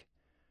back.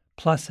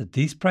 Plus, at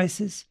these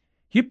prices,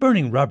 you're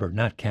burning rubber,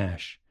 not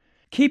cash.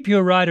 Keep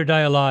your ride or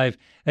die alive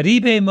at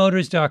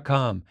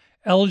ebaymotors.com.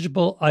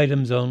 Eligible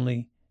items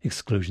only.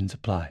 Exclusions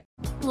apply.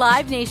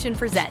 Live Nation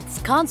presents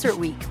Concert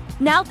Week.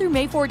 Now through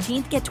May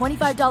 14th, get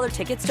 $25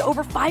 tickets to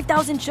over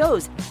 5,000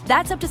 shows.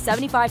 That's up to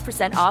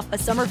 75% off a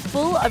summer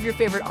full of your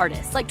favorite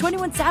artists like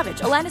 21 Savage,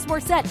 Alanis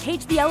Morissette,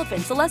 Cage the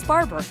Elephant, Celeste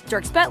Barber,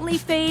 Dierks Bentley,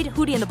 Fade,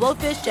 Hootie and the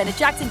Blowfish, Janet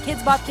Jackson,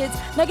 Kids Bop Kids,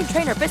 Meghan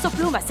Trainor, Peso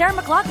Pluma, Sarah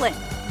McLachlan.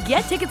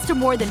 Get tickets to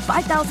more than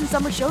 5,000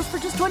 summer shows for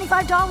just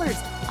 $25.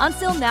 On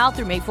sale now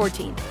through May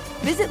 14th.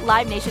 Visit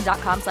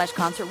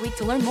LiveNation.com/Concert Week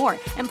to learn more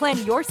and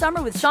plan your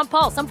summer with Sean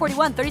Paul, Sum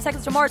 41, 30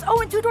 Seconds to Mars,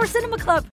 and Two Door Cinema Club.